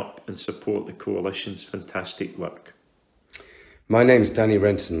join up and support the Coalition's fantastic work. My name's Danny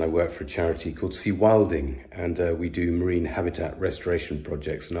Renton. I work for a charity called Sea Wilding, and we do marine habitat restoration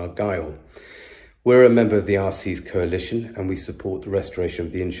projects in Argyll. We're a member of the RC's Coalition, and we support the restoration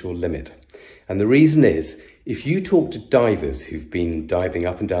of the inshore limit. And the reason is, if you talk to divers who've been diving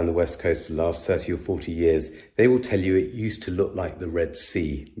up and down the west coast for the last 30 or 40 years, they will tell you it used to look like the Red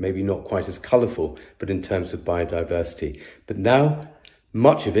Sea. Maybe not quite as colourful, but in terms of biodiversity. But now,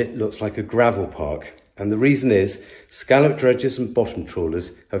 much of it looks like a gravel park. And the reason is, scallop dredgers and bottom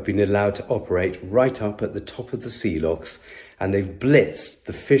trawlers have been allowed to operate right up at the top of the sea locks, and they've blitzed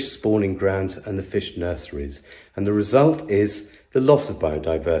the fish spawning grounds and the fish nurseries. And the result is the loss of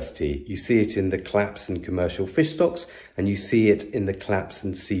biodiversity. You see it in the collapse in commercial fish stocks, and you see it in the collapse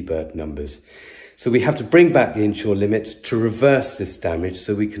in seabird numbers. So we have to bring back the inshore limit to reverse this damage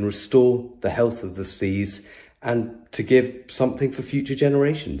so we can restore the health of the seas and to give something for future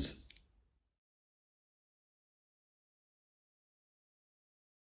generations.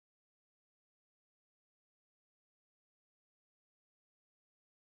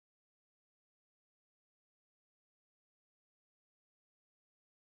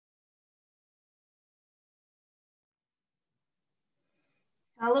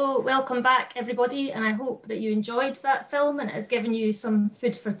 Hello, welcome back everybody, and I hope that you enjoyed that film and it has given you some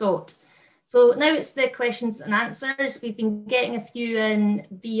food for thought. So now it's the questions and answers. We've been getting a few in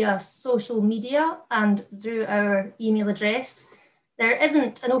via social media and through our email address. There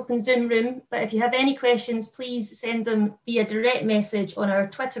isn't an open Zoom room, but if you have any questions, please send them via direct message on our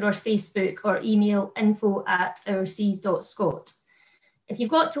Twitter or Facebook, or email info@ourseas.scot. If you've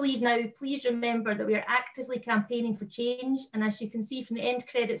got to leave now, please remember that we are actively campaigning for change, and as you can see from the end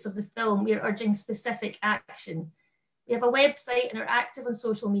credits of the film, we are urging specific action. We have a website and are active on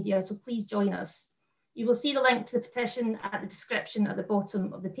social media, so please join us. You will see the link to the petition at the description at the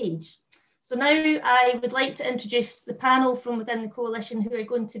bottom of the page. So now I would like to introduce the panel from within the Coalition who are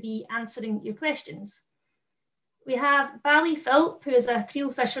going to be answering your questions. We have Bally Philp, who is a creel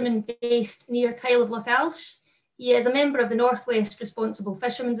fisherman based near Kyle of Loch Alsh. He is a member of the North West Responsible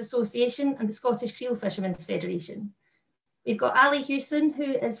Fishermen's Association and the Scottish Creel Fishermen's Federation. We've got Ali Hewson, who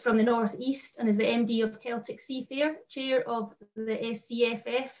is from the North East and is the MD of Celtic Seafair, chair of the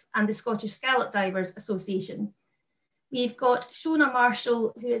SCFF and the Scottish Scallop Divers Association. We've got Shona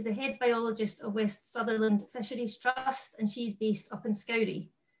Marshall, who is the head biologist of West Sutherland Fisheries Trust, and she's based up in Scowrie.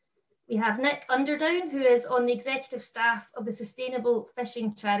 We have Nick Underdown, who is on the executive staff of the sustainable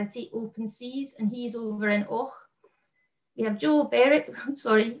fishing charity Open Seas, and he's over in Och. We have Joe Berwick,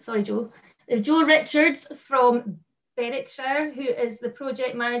 sorry Joe. We have Joe Richards from Berwickshire, who is the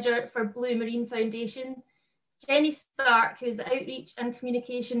project manager for Blue Marine Foundation. Jenny Stark, who is the outreach and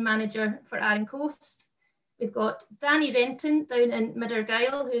communication manager for Arran Coast. We've got Danny Renton down in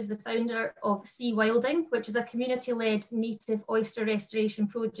Mid-Argyll, who is the founder of Sea Wilding, which is a community-led native oyster restoration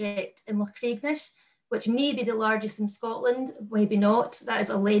project in Loch Craignish, which may be the largest in Scotland, maybe not, that is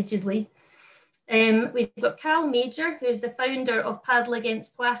allegedly. We've got Cal Major, who is the founder of Paddle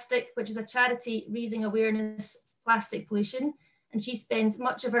Against Plastic, which is a charity raising awareness of plastic pollution, and she spends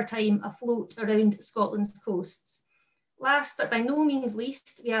much of her time afloat around Scotland's coasts. Last but by no means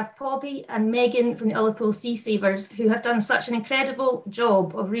least, we have Pobby and Megan from the Ullapool Sea Savers, who have done such an incredible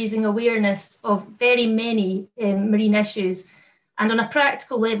job of raising awareness of very many marine issues. And on a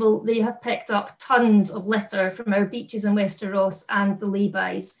practical level, they have picked up tons of litter from our beaches in Wester Ross and the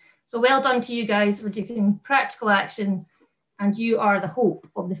laybys. So well done to you guys for taking practical action, and you are the hope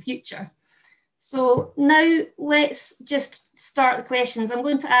of the future. So now let's just start the questions. I'm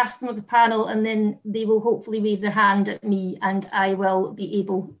going to ask them of the panel, and then they will hopefully wave their hand at me and I will be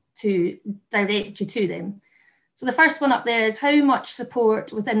able to direct you to them. So the first one up there is, how much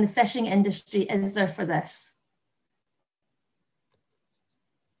support within the fishing industry is there for this?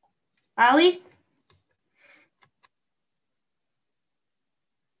 Ali?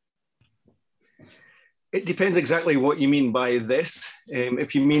 It depends exactly what you mean by this.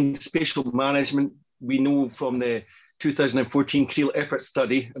 If you mean spatial management, we know from the 2014 Creel Effort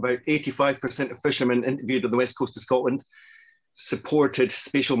Study, about 85% of fishermen interviewed on the west coast of Scotland supported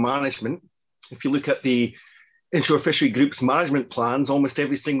spatial management. If you look at the inshore fishery group's management plans, almost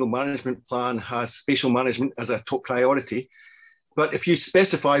every single management plan has spatial management as a top priority. But if you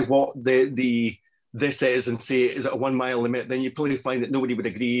specify what this is and say, is it a 1 mile limit, then you probably find that nobody would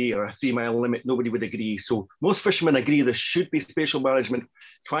agree, or a 3 mile limit, nobody would agree. So most fishermen agree there should be spatial management.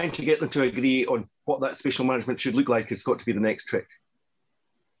 Trying to get them to agree on what that spatial management should look like has got to be the next trick.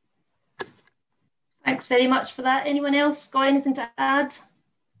 Thanks very much for that. Anyone else got anything to add?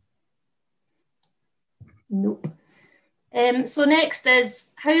 Nope. So next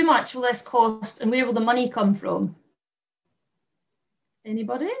is, how much will this cost and where will the money come from?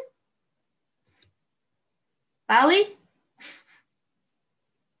 Anybody? Ali?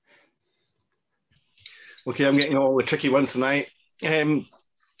 Okay, I'm getting all the tricky ones tonight.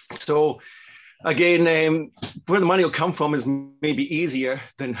 So again, where the money will come from is maybe easier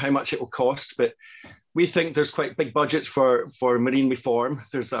than how much it will cost, but we think there's quite big budgets for marine reform.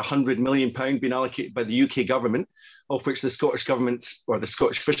 There's £100 million being allocated by the UK government, of which the Scottish government or the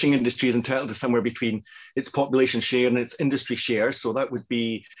Scottish fishing industry is entitled to somewhere between its population share and its industry share. So that would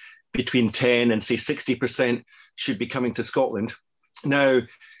be between 10 and say 60% should be coming to Scotland. Now,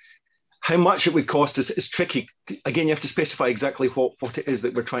 how much it would cost is tricky. Again, you have to specify exactly what it is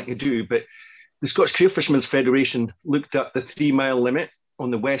that we're trying to do. But the Scottish Crayfish Fishermen's Federation looked at the 3 mile limit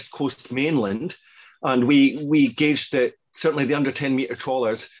on the west coast mainland, and we gauged that certainly the under 10 metre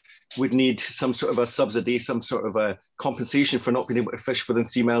trawlers would need some sort of a subsidy, some sort of a compensation for not being able to fish within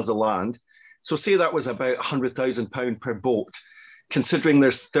 3 miles of land. So say that was about £100,000 per boat. Considering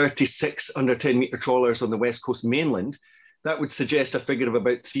there's 36 under 10 metre trawlers on the west coast mainland, that would suggest a figure of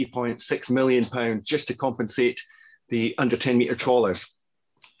about £3.6 million just to compensate the under 10 metre trawlers.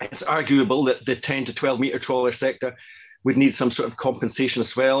 It's arguable that the 10 to 12 metre trawler sector would need some sort of compensation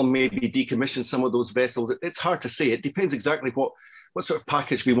as well, maybe decommission some of those vessels. It's hard to say. It depends exactly what sort of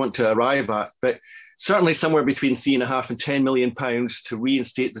package we want to arrive at, but certainly somewhere between £3.5 and £10 million to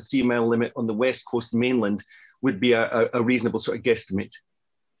reinstate the 3 mile limit on the west coast mainland would be a reasonable sort of guesstimate.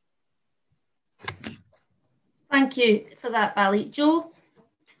 Thank you for that, Bally. Joe?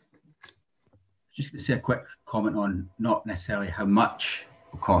 Just to say a quick comment on not necessarily how much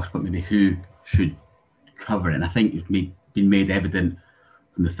it will cost, but maybe who should cover it. And I think it's been made evident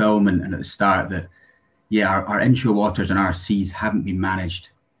from the film and at the start that, yeah, our inshore waters and our seas haven't been managed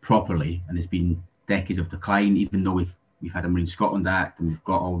properly, and there's been decades of decline. Even though we've had a Marine Scotland Act and we've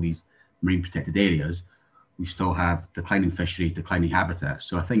got all these marine protected areas, we still have declining fisheries, declining habitat.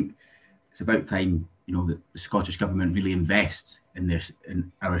 So I think it's about time, you know, that the Scottish government really invests in this,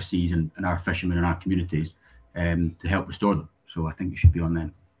 in our seas and our fishermen and our communities, to help restore them. So I think it should be on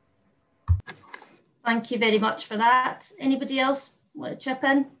them. Thank you very much for that. Anybody else want to chip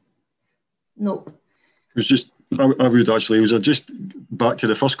in? Nope. It was just, I would actually, it was just back to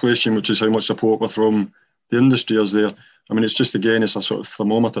the first question, which is how much support we're from the industry is there. I mean, it's just, again, it's a sort of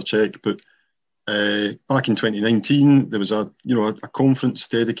thermometer check, but back in 2019, there was a conference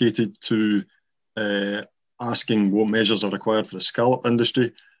dedicated to asking what measures are required for the scallop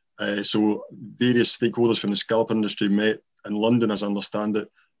industry. So various stakeholders from the scallop industry met in London, as I understand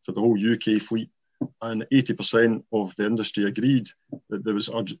it, for the whole UK fleet, and 80% of the industry agreed that there was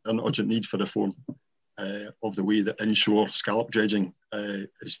an urgent need for reform of the way that inshore scallop dredging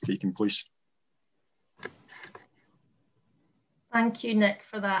is taking place. Thank you, Nick,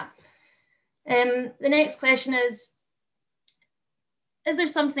 for that. The next question is there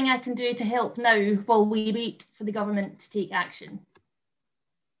something I can do to help now while we wait for the government to take action?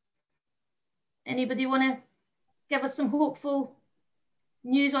 Anybody want to give us some hopeful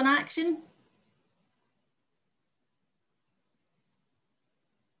news on action?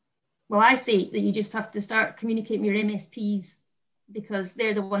 Well, I say that you just have to start communicating with your MSPs because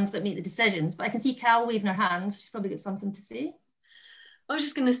they're the ones that make the decisions. But I can see Cal waving her hand. She's probably got something to say. I was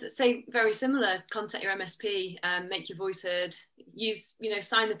just going to say very similar. Contact your MSP, make your voice heard. Use,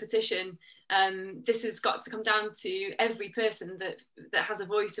 sign the petition. This has got to come down to every person that has a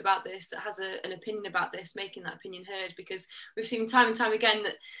voice about this, that has an opinion about this, making that opinion heard. Because we've seen time and time again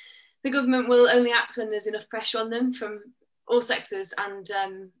that the government will only act when there's enough pressure on them from all sectors and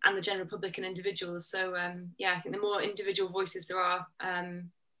the general public and individuals. So yeah, I think the more individual voices there are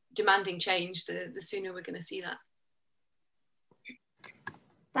demanding change, the sooner we're going to see that.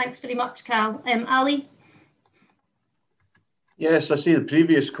 Thanks very much, Cal. Ali? Yes, I see the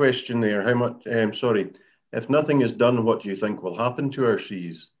previous question there. How much, if nothing is done, what do you think will happen to our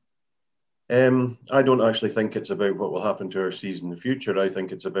seas? I don't actually think it's about what will happen to our seas in the future. I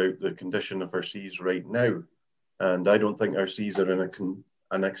think it's about the condition of our seas right now. And I don't think our seas are in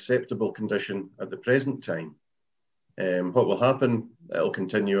an acceptable condition at the present time. What will happen? It'll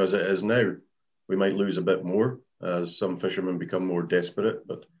continue as it is now. We might lose a bit more as some fishermen become more desperate,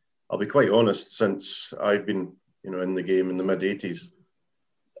 but I'll be quite honest, since I've been, in the game in the mid-80s,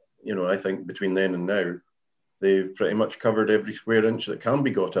 I think between then and now, they've pretty much covered every square inch that can be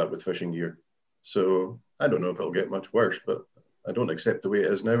got at with fishing gear. So I don't know if it'll get much worse, but I don't accept the way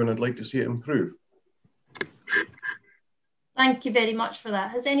it is now, and I'd like to see it improve. Thank you very much for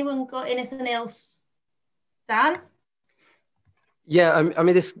that. Has anyone got anything else Dan? Yeah, I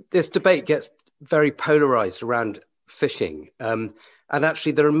mean, this debate gets very polarised around fishing. And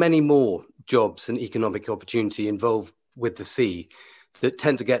actually, there are many more jobs and economic opportunity involved with the sea that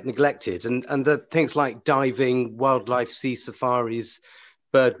tend to get neglected. And the things like diving, wildlife sea safaris,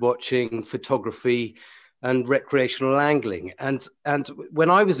 bird watching, photography, and recreational angling. And when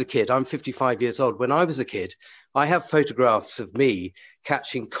I was a kid, I'm 55 years old. When I was a kid, I have photographs of me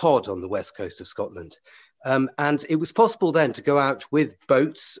catching cod on the west coast of Scotland. And it was possible then to go out with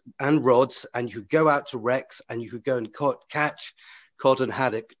boats and rods, and you could go out to wrecks and you could go and catch cod and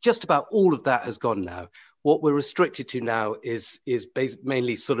haddock. Just about all of that has gone now. What we're restricted to now is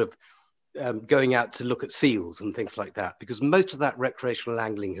mainly sort of going out to look at seals and things like that, because most of that recreational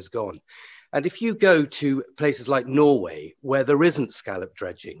angling has gone. And if you go to places like Norway, where there isn't scallop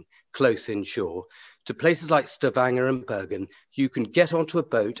dredging close inshore, to places like Stavanger and Bergen, you can get onto a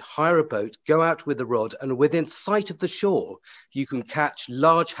boat, hire a boat, go out with a rod, and within sight of the shore, you can catch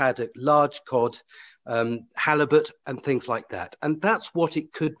large haddock, large cod, halibut, and things like that. And that's what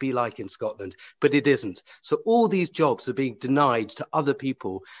it could be like in Scotland, but it isn't. So all these jobs are being denied to other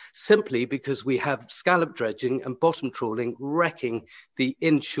people simply because we have scallop dredging and bottom trawling wrecking the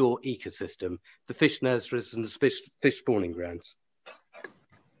inshore ecosystem, the fish nurseries and the fish spawning grounds.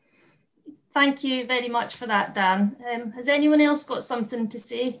 Thank you very much for that, Dan. Has anyone else got something to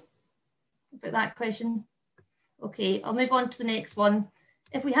say about that question? Okay, I'll move on to the next one.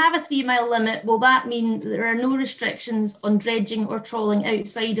 If we have a 3 mile limit, will that mean that there are no restrictions on dredging or trawling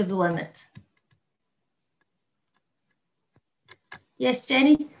outside of the limit? Yes,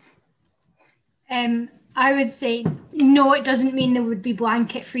 Jenny? I would say no, it doesn't mean there would be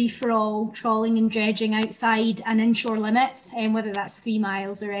blanket free-for-all trawling and dredging outside an inshore limit, whether that's 3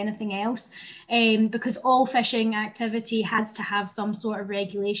 miles or anything else, because all fishing activity has to have some sort of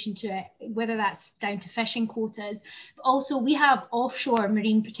regulation to it, whether that's down to fishing quotas. But also, we have offshore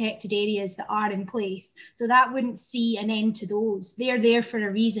marine protected areas that are in place, so that wouldn't see an end to those. They're there for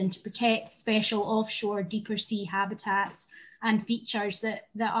a reason, to protect special offshore deeper sea habitats and features that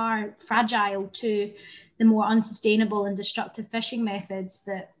are fragile to the more unsustainable and destructive fishing methods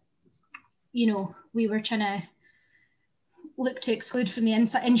that, you know, we were trying to look to exclude from the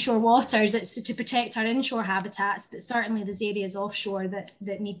inshore waters. It's to protect our inshore habitats, but certainly there's areas offshore that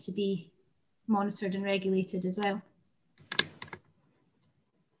need to be monitored and regulated as well.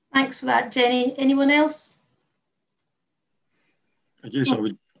 Thanks for that, Jenny. Anyone else? I guess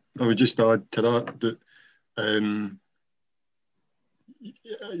I would just add to that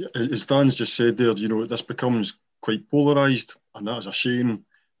as Dan's just said there, you know, this becomes quite polarised, and that is a shame.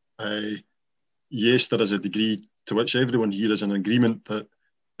 Yes, there is a degree to which everyone here is in agreement that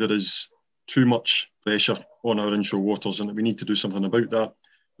there is too much pressure on our inshore waters and that we need to do something about that.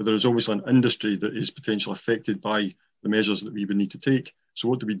 But there is obviously an industry that is potentially affected by the measures that we would need to take. So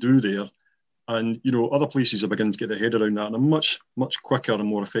what do we do there? And, you know, other places are beginning to get their head around that in a much, much quicker and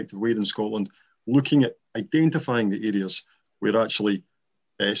more effective way than Scotland, looking at identifying the areas where actually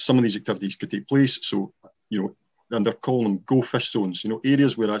some of these activities could take place. So, you know, and they're calling them go fish zones, you know,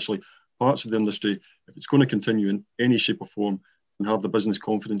 areas where actually parts of the industry, if it's going to continue in any shape or form, and have the business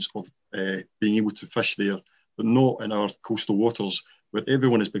confidence of being able to fish there, but not in our coastal waters, where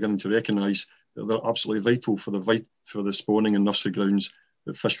everyone is beginning to recognise that they're absolutely vital for the spawning and nursery grounds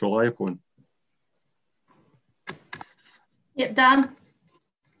that fish rely upon. Yep, Dan.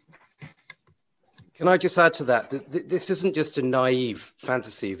 Can I just add to that? This isn't just a naive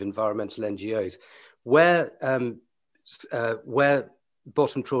fantasy of environmental NGOs. Where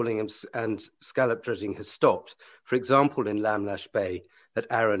bottom trawling and scallop dredging has stopped, for example, in Lamlash Bay at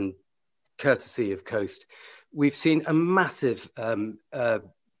Arran, courtesy of Coast, we've seen a massive upwelling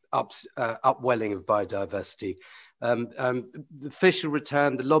of biodiversity. The fish have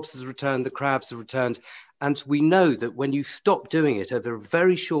returned, the lobsters have returned, the crabs have returned. And we know that when you stop doing it over a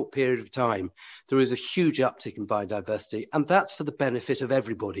very short period of time, there is a huge uptick in biodiversity. And that's for the benefit of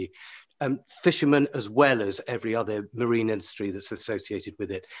everybody, fishermen as well as every other marine industry that's associated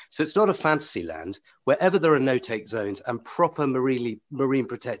with it. So it's not a fantasy land. Wherever there are no-take zones and proper marine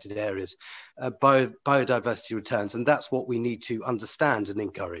protected areas, biodiversity returns. And that's what we need to understand and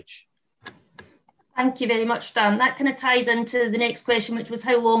encourage. Thank you very much, Dan. That kind of ties into the next question, which was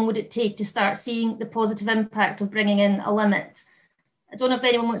how long would it take to start seeing the positive impact of bringing in a limit? I don't know if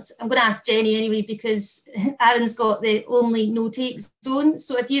anyone wants, I'm going to ask Jenny anyway, because Aaron's got the only no-take zone.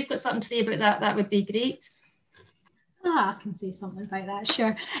 So if you've got something to say about that, that would be great. I can say something about that,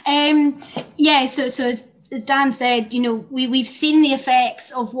 sure. Yeah, so as Dan said, you know, we've seen the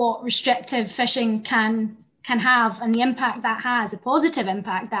effects of what restrictive fishing can can have and the impact that has, a positive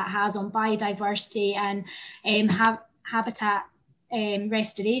impact that has on biodiversity and habitat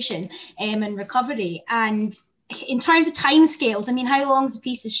restoration and recovery. And in terms of timescales, I mean, how long is a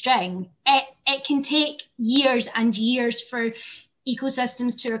piece of string? It can take years and years for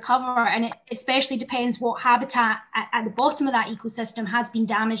ecosystems to recover, and it especially depends what habitat at the bottom of that ecosystem has been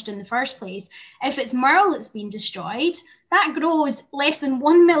damaged in the first place. If it's marl that's been destroyed, that grows less than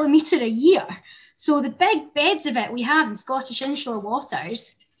 1 millimetre a year. So the big beds of it we have in Scottish inshore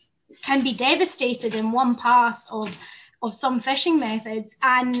waters can be devastated in one pass of some fishing methods,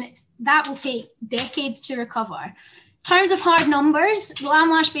 and that will take decades to recover. In terms of hard numbers, the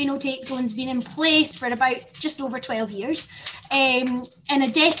Lamlash Bay no-take zone has been in place for about just over 12 years. In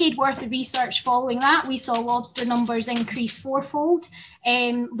a decade worth of research following that, we saw lobster numbers increase fourfold.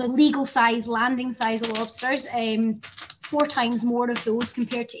 The legal size, landing size of lobsters, 4 times more of those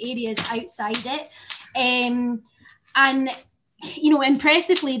compared to areas outside it. And you know,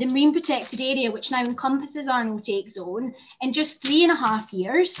 impressively, the marine protected area, which now encompasses our no-take zone, in just 3.5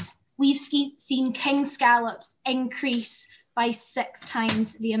 years, we've seen king scallops increase by 6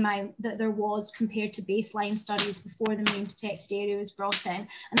 times the amount that there was compared to baseline studies before the marine protected area was brought in.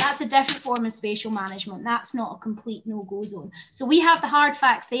 And that's a different form of spatial management. That's not a complete no-go zone. So we have the hard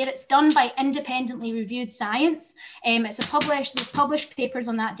facts there. It's done by independently reviewed science. There's published papers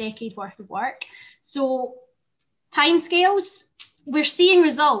on that decade worth of work. So timescales, we're seeing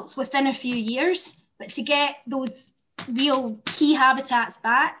results within a few years, but to get those real key habitats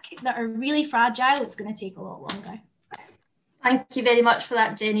back that are really fragile, it's going to take a lot longer. Thank you very much for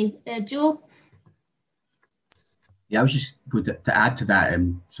that, Jenny. Joe? Yeah, I was just going to add to that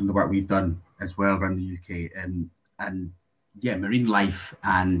some of the work we've done as well around the UK. And yeah, marine life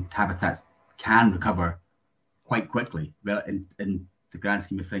and habitats can recover quite quickly. In the grand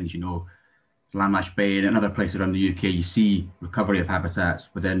scheme of things, you know, Lamlash Bay and other places around the UK, you see recovery of habitats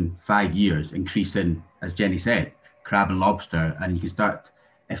within 5 years, increasing, as Jenny said, crab and lobster, and you can start,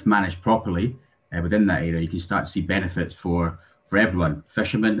 if managed properly within that area, you can start to see benefits for everyone,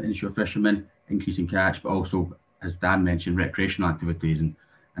 fishermen, inshore fishermen, increasing catch, but also, as Dan mentioned, recreational activities and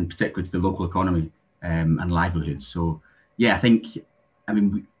particularly to the local economy and livelihoods. So yeah, I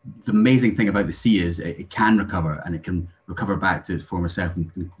mean, the amazing thing about the sea is it can recover, and it can recover back to its former self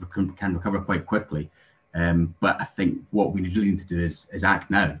and can recover quite quickly. But I think what we really need to do is act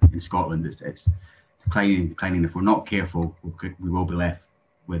now in Scotland. It's declining. If we're not careful, we will be left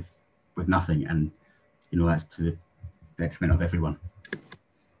with nothing, and you know, that's to the detriment of everyone.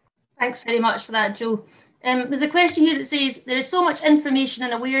 Thanks very much for that, Joe. There's a question here that says, there is so much information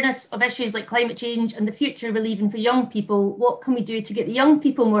and awareness of issues like climate change and the future we're leaving for young people. What can we do to get the young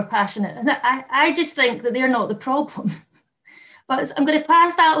people more passionate? And I just think that they're not the problem. But I'm going to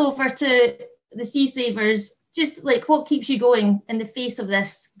pass that over to the Sea Savers. Just like, what keeps you going in the face of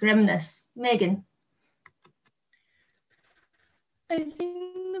this grimness? Megan? I think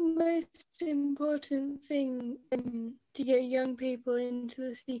the most important thing to get young people into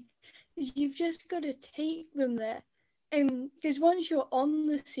the sea is you've just got to take them there. Because once you're on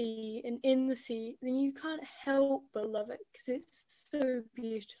the sea and in the sea, then you can't help but love it because it's so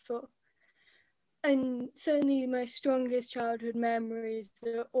beautiful. And certainly my strongest childhood memories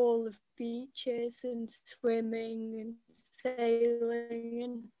are all of beaches and swimming and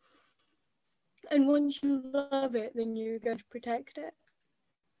sailing. And once you love it, then you're going to protect it.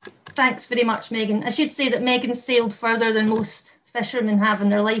 Thanks very much, Megan. I should say that Megan sailed further than most fishermen have in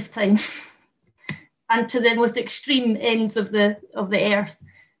their lifetime and to the most extreme ends of the earth.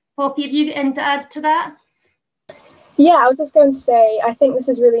 Poppy, have you got anything to add to that? Yeah, I was just going to say, I think this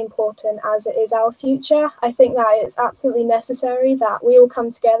is really important as it is our future. I think that it's absolutely necessary that we all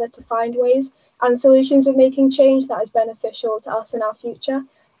come together to find ways and solutions of making change that is beneficial to us and our future.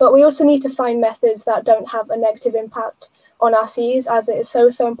 But we also need to find methods that don't have a negative impact on our seas, as it is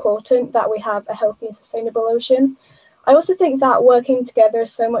so important that we have a healthy and sustainable ocean. I also think that working together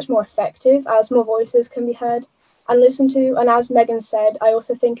is so much more effective as more voices can be heard and listened to. And as Megan said, I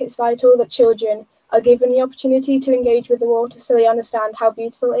also think it's vital that children are given the opportunity to engage with the water so they understand how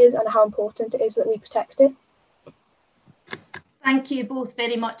beautiful it is and how important it is that we protect it. Thank you both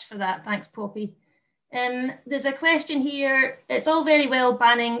very much for that. Thanks, Poppy. There's a question here. It's all very well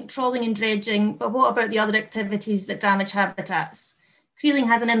banning trawling and dredging, but what about the other activities that damage habitats? Creeling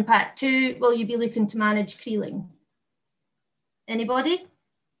has an impact too. Will you be looking to manage creeling? Anybody?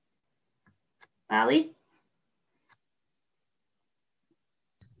 Ali?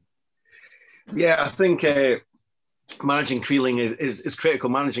 Yeah, I think managing creeling is critical.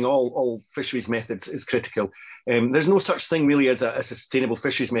 Managing all fisheries methods is critical. There's no such thing really as a sustainable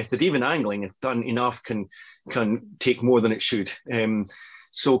fisheries method. Even angling, if done enough, can take more than it should.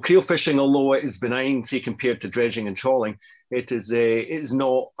 So creel fishing, although it is benign, say compared to dredging and trawling, it is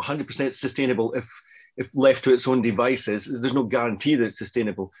not 100% sustainable if left to its own devices. There's no guarantee that it's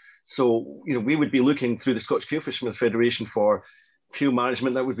sustainable. So, you know, we would be looking through the Scottish Creel Fishermen's Federation for creel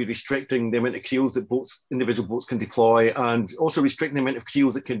management that would be restricting the amount of creels that individual boats can deploy, and also restricting the amount of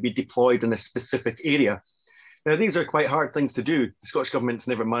creels that can be deployed in a specific area. Now, these are quite hard things to do. The Scottish Government's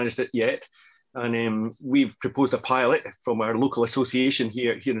never managed it yet. And we've proposed a pilot from our local association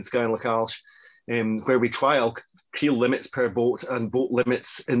here in Skye and Lochalsh, where we trial creel limits per boat and boat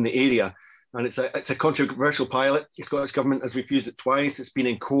limits in the area. And it's a controversial pilot. The Scottish Government has refused it twice. It's been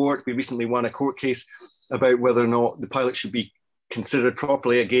in court. We recently won a court case about whether or not the pilot should be considered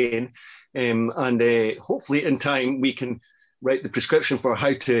properly again. And hopefully in time we can write the prescription for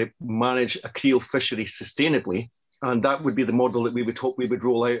how to manage a creel fishery sustainably. And that would be the model that we would hope we would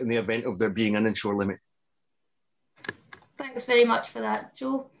roll out in the event of there being an inshore limit. Thanks very much for that.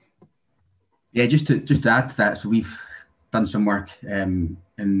 Joe? Yeah, just to add to that, so we've done some work in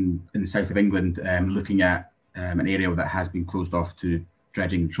the south of England, looking at an area that has been closed off to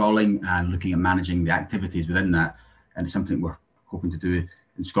dredging and trawling, and looking at managing the activities within that. And it's something we're hoping to do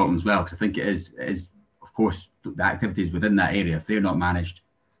in Scotland as well, because I think it is, of course, the activities within that area, if they're not managed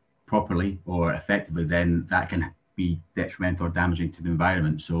properly or effectively, then that can be detrimental or damaging to the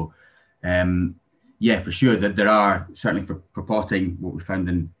environment. So, yeah, for sure, that there are, certainly for potting, what we found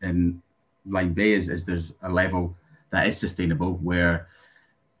in Lyme Bay is there's a level that is sustainable where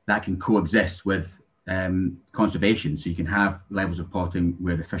that can coexist with conservation. So you can have levels of potting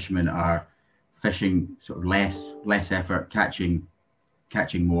where the fishermen are fishing sort of less effort, catching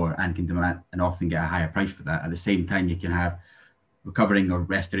more, and can demand and often get a higher price for that. At the same time, you can have recovering or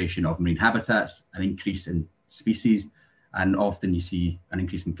restoration of marine habitats, an increase in species, and often you see an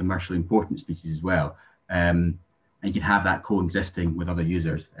increase in commercially important species as well. And you can have that coexisting with other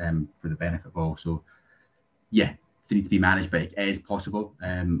users for the benefit of all. So yeah, they need to be managed, but it is possible,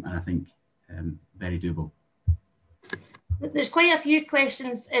 and I think very doable. There's quite a few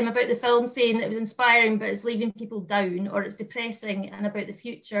questions about the film saying that it was inspiring, but it's leaving people down, or it's depressing, and about the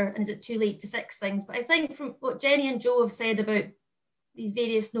future, and is it too late to fix things? But I think from what Jenny and Joe have said about these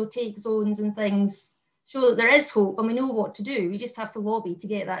various no-take zones and things, show that there is hope and we know what to do. We just have to lobby to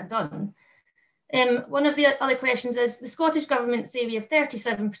get that done. One of the other questions is, the Scottish Government say we have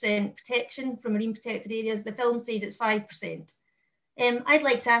 37% protection from marine protected areas. The film says it's 5%. I'd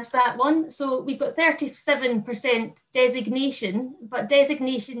like to answer that one. So we've got 37% designation, but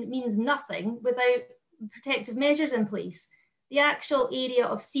designation means nothing without protective measures in place. The actual area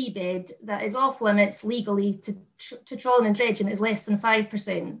of seabed that is off limits legally to trawling and dredging is less than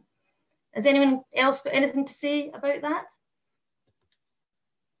 5%. Has anyone else got anything to say about that?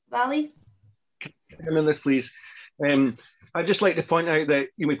 Vali? Come in this, please. I'd just like to point out that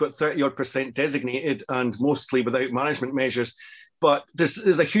we've got 30-odd% designated and mostly without management measures, but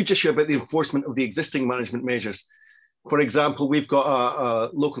there's a huge issue about the enforcement of the existing management measures. For example, we've got a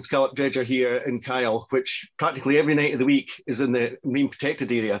local scallop dredger here in Kyle, which practically every night of the week is in the marine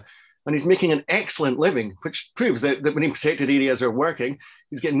protected area, and he's making an excellent living, which proves that marine protected areas are working.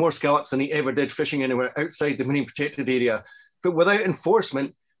 He's getting more scallops than he ever did fishing anywhere outside the marine protected area. But without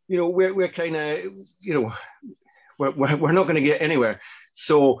enforcement, we're kind of, we're not going to get anywhere.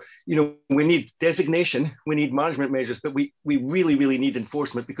 So, we need designation, we need management measures, but we really, really need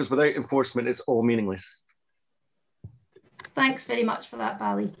enforcement, because without enforcement, it's all meaningless. Thanks very much for that,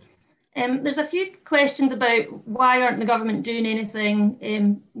 Vali. There's a few questions about why aren't the government doing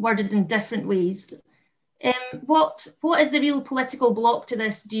anything, worded in different ways. What is the real political block to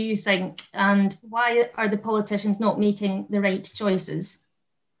this, do you think? And why are the politicians not making the right choices?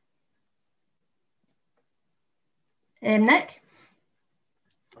 Nick?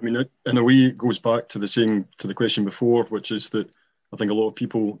 I mean, in a way, it goes back to the question before, which is that I think a lot of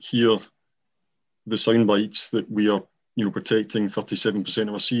people hear the sound bites that we are, protecting 37%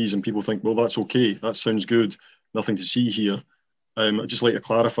 of our seas, and people think, well, that's okay, that sounds good, nothing to see here. I'd just like to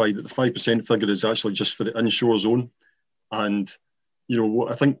clarify that the 5% figure is actually just for the inshore zone. And,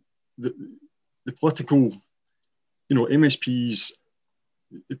 what I think the political, MSPs,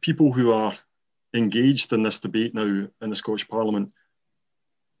 the people who are engaged in this debate now in the Scottish Parliament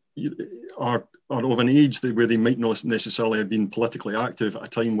are of an age where they might not necessarily have been politically active at a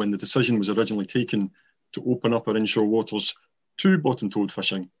time when the decision was originally taken to open up our inshore waters to bottom-toed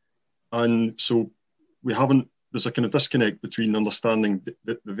fishing. And so there's a kind of disconnect between understanding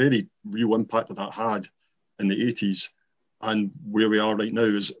the very real impact that had in the 80s and where we are right now.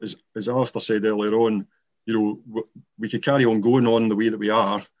 As Alistair said earlier on, you know, we could carry on going on the way that we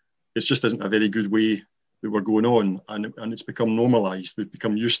are. It just isn't a very good way that we're going on, and it's become normalised. We've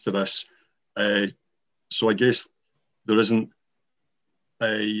become used to this. So I guess there isn't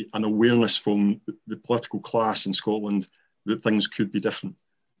an awareness from the political class in Scotland that things could be different.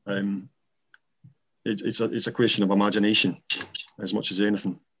 It's a question of imagination as much as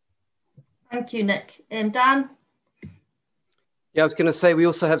anything. Thank you, Nick. Dan? Yeah, I was going to say we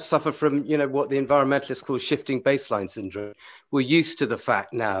also have suffered from, you know, what the environmentalists call shifting baseline syndrome. We're used to the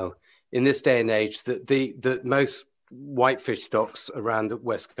fact now in this day and age that most whitefish stocks around the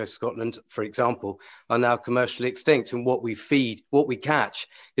west coast of Scotland, for example, are now commercially extinct, and what we catch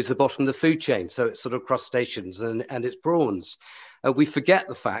is the bottom of the food chain. So it's sort of crustaceans and it's prawns. We forget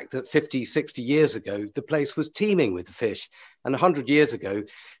the fact that 50, 60 years ago, the place was teeming with fish, and 100 years ago,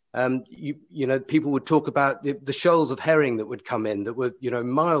 you know, people would talk about the shoals of herring that would come in that were, you know,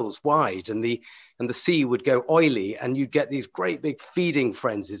 miles wide, and the sea would go oily, and you'd get these great big feeding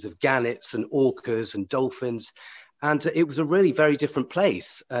frenzies of gannets and orcas and dolphins. And it was a really very different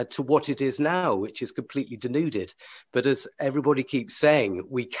place to what it is now, which is completely denuded. But as everybody keeps saying,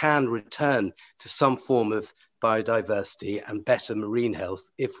 we can return to some form of biodiversity and better marine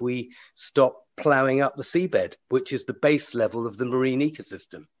health if we stop ploughing up the seabed, which is the base level of the marine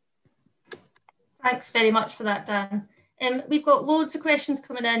ecosystem. Thanks very much for that, Dan. We've got loads of questions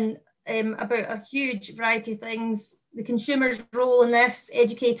coming in about a huge variety of things. The consumer's role in this,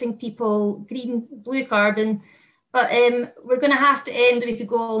 educating people, green, blue carbon. But we're going to have to end. We could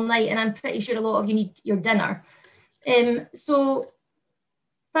go all night, and I'm pretty sure a lot of you need your dinner. So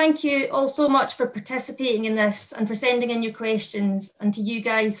thank you all so much for participating in this and for sending in your questions, and to you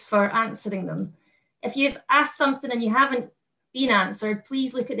guys for answering them. If you've asked something and you haven't been answered,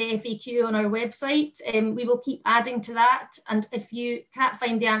 please look at the FAQ on our website. We will keep adding to that. And if you can't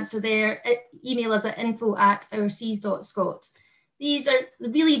find the answer there, email us at info@ourseas.scot. These are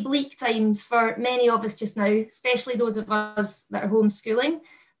really bleak times for many of us just now, especially those of us that are homeschooling.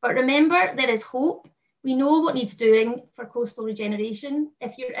 But remember, there is hope. We know what needs doing for coastal regeneration.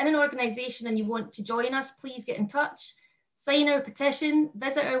 If you're in an organisation and you want to join us, please get in touch. Sign our petition,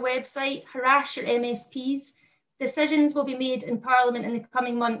 visit our website, harass your MSPs. Decisions will be made in Parliament in the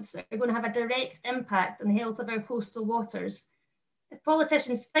coming months that are going to have a direct impact on the health of our coastal waters. If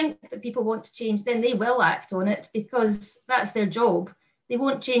politicians think that people want to change, then they will act on it, because that's their job. They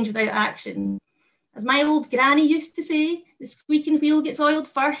won't change without action. As my old granny used to say, the squeaking wheel gets oiled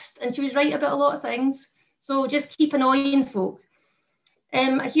first, and she was right about a lot of things. So just keep annoying folk.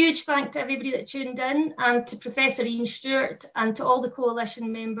 A huge thank to everybody that tuned in, and to Professor Iain Stewart, and to all the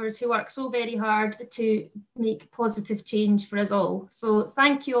coalition members who work so very hard to make positive change for us all. So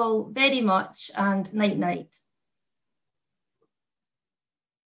thank you all very much, and night night.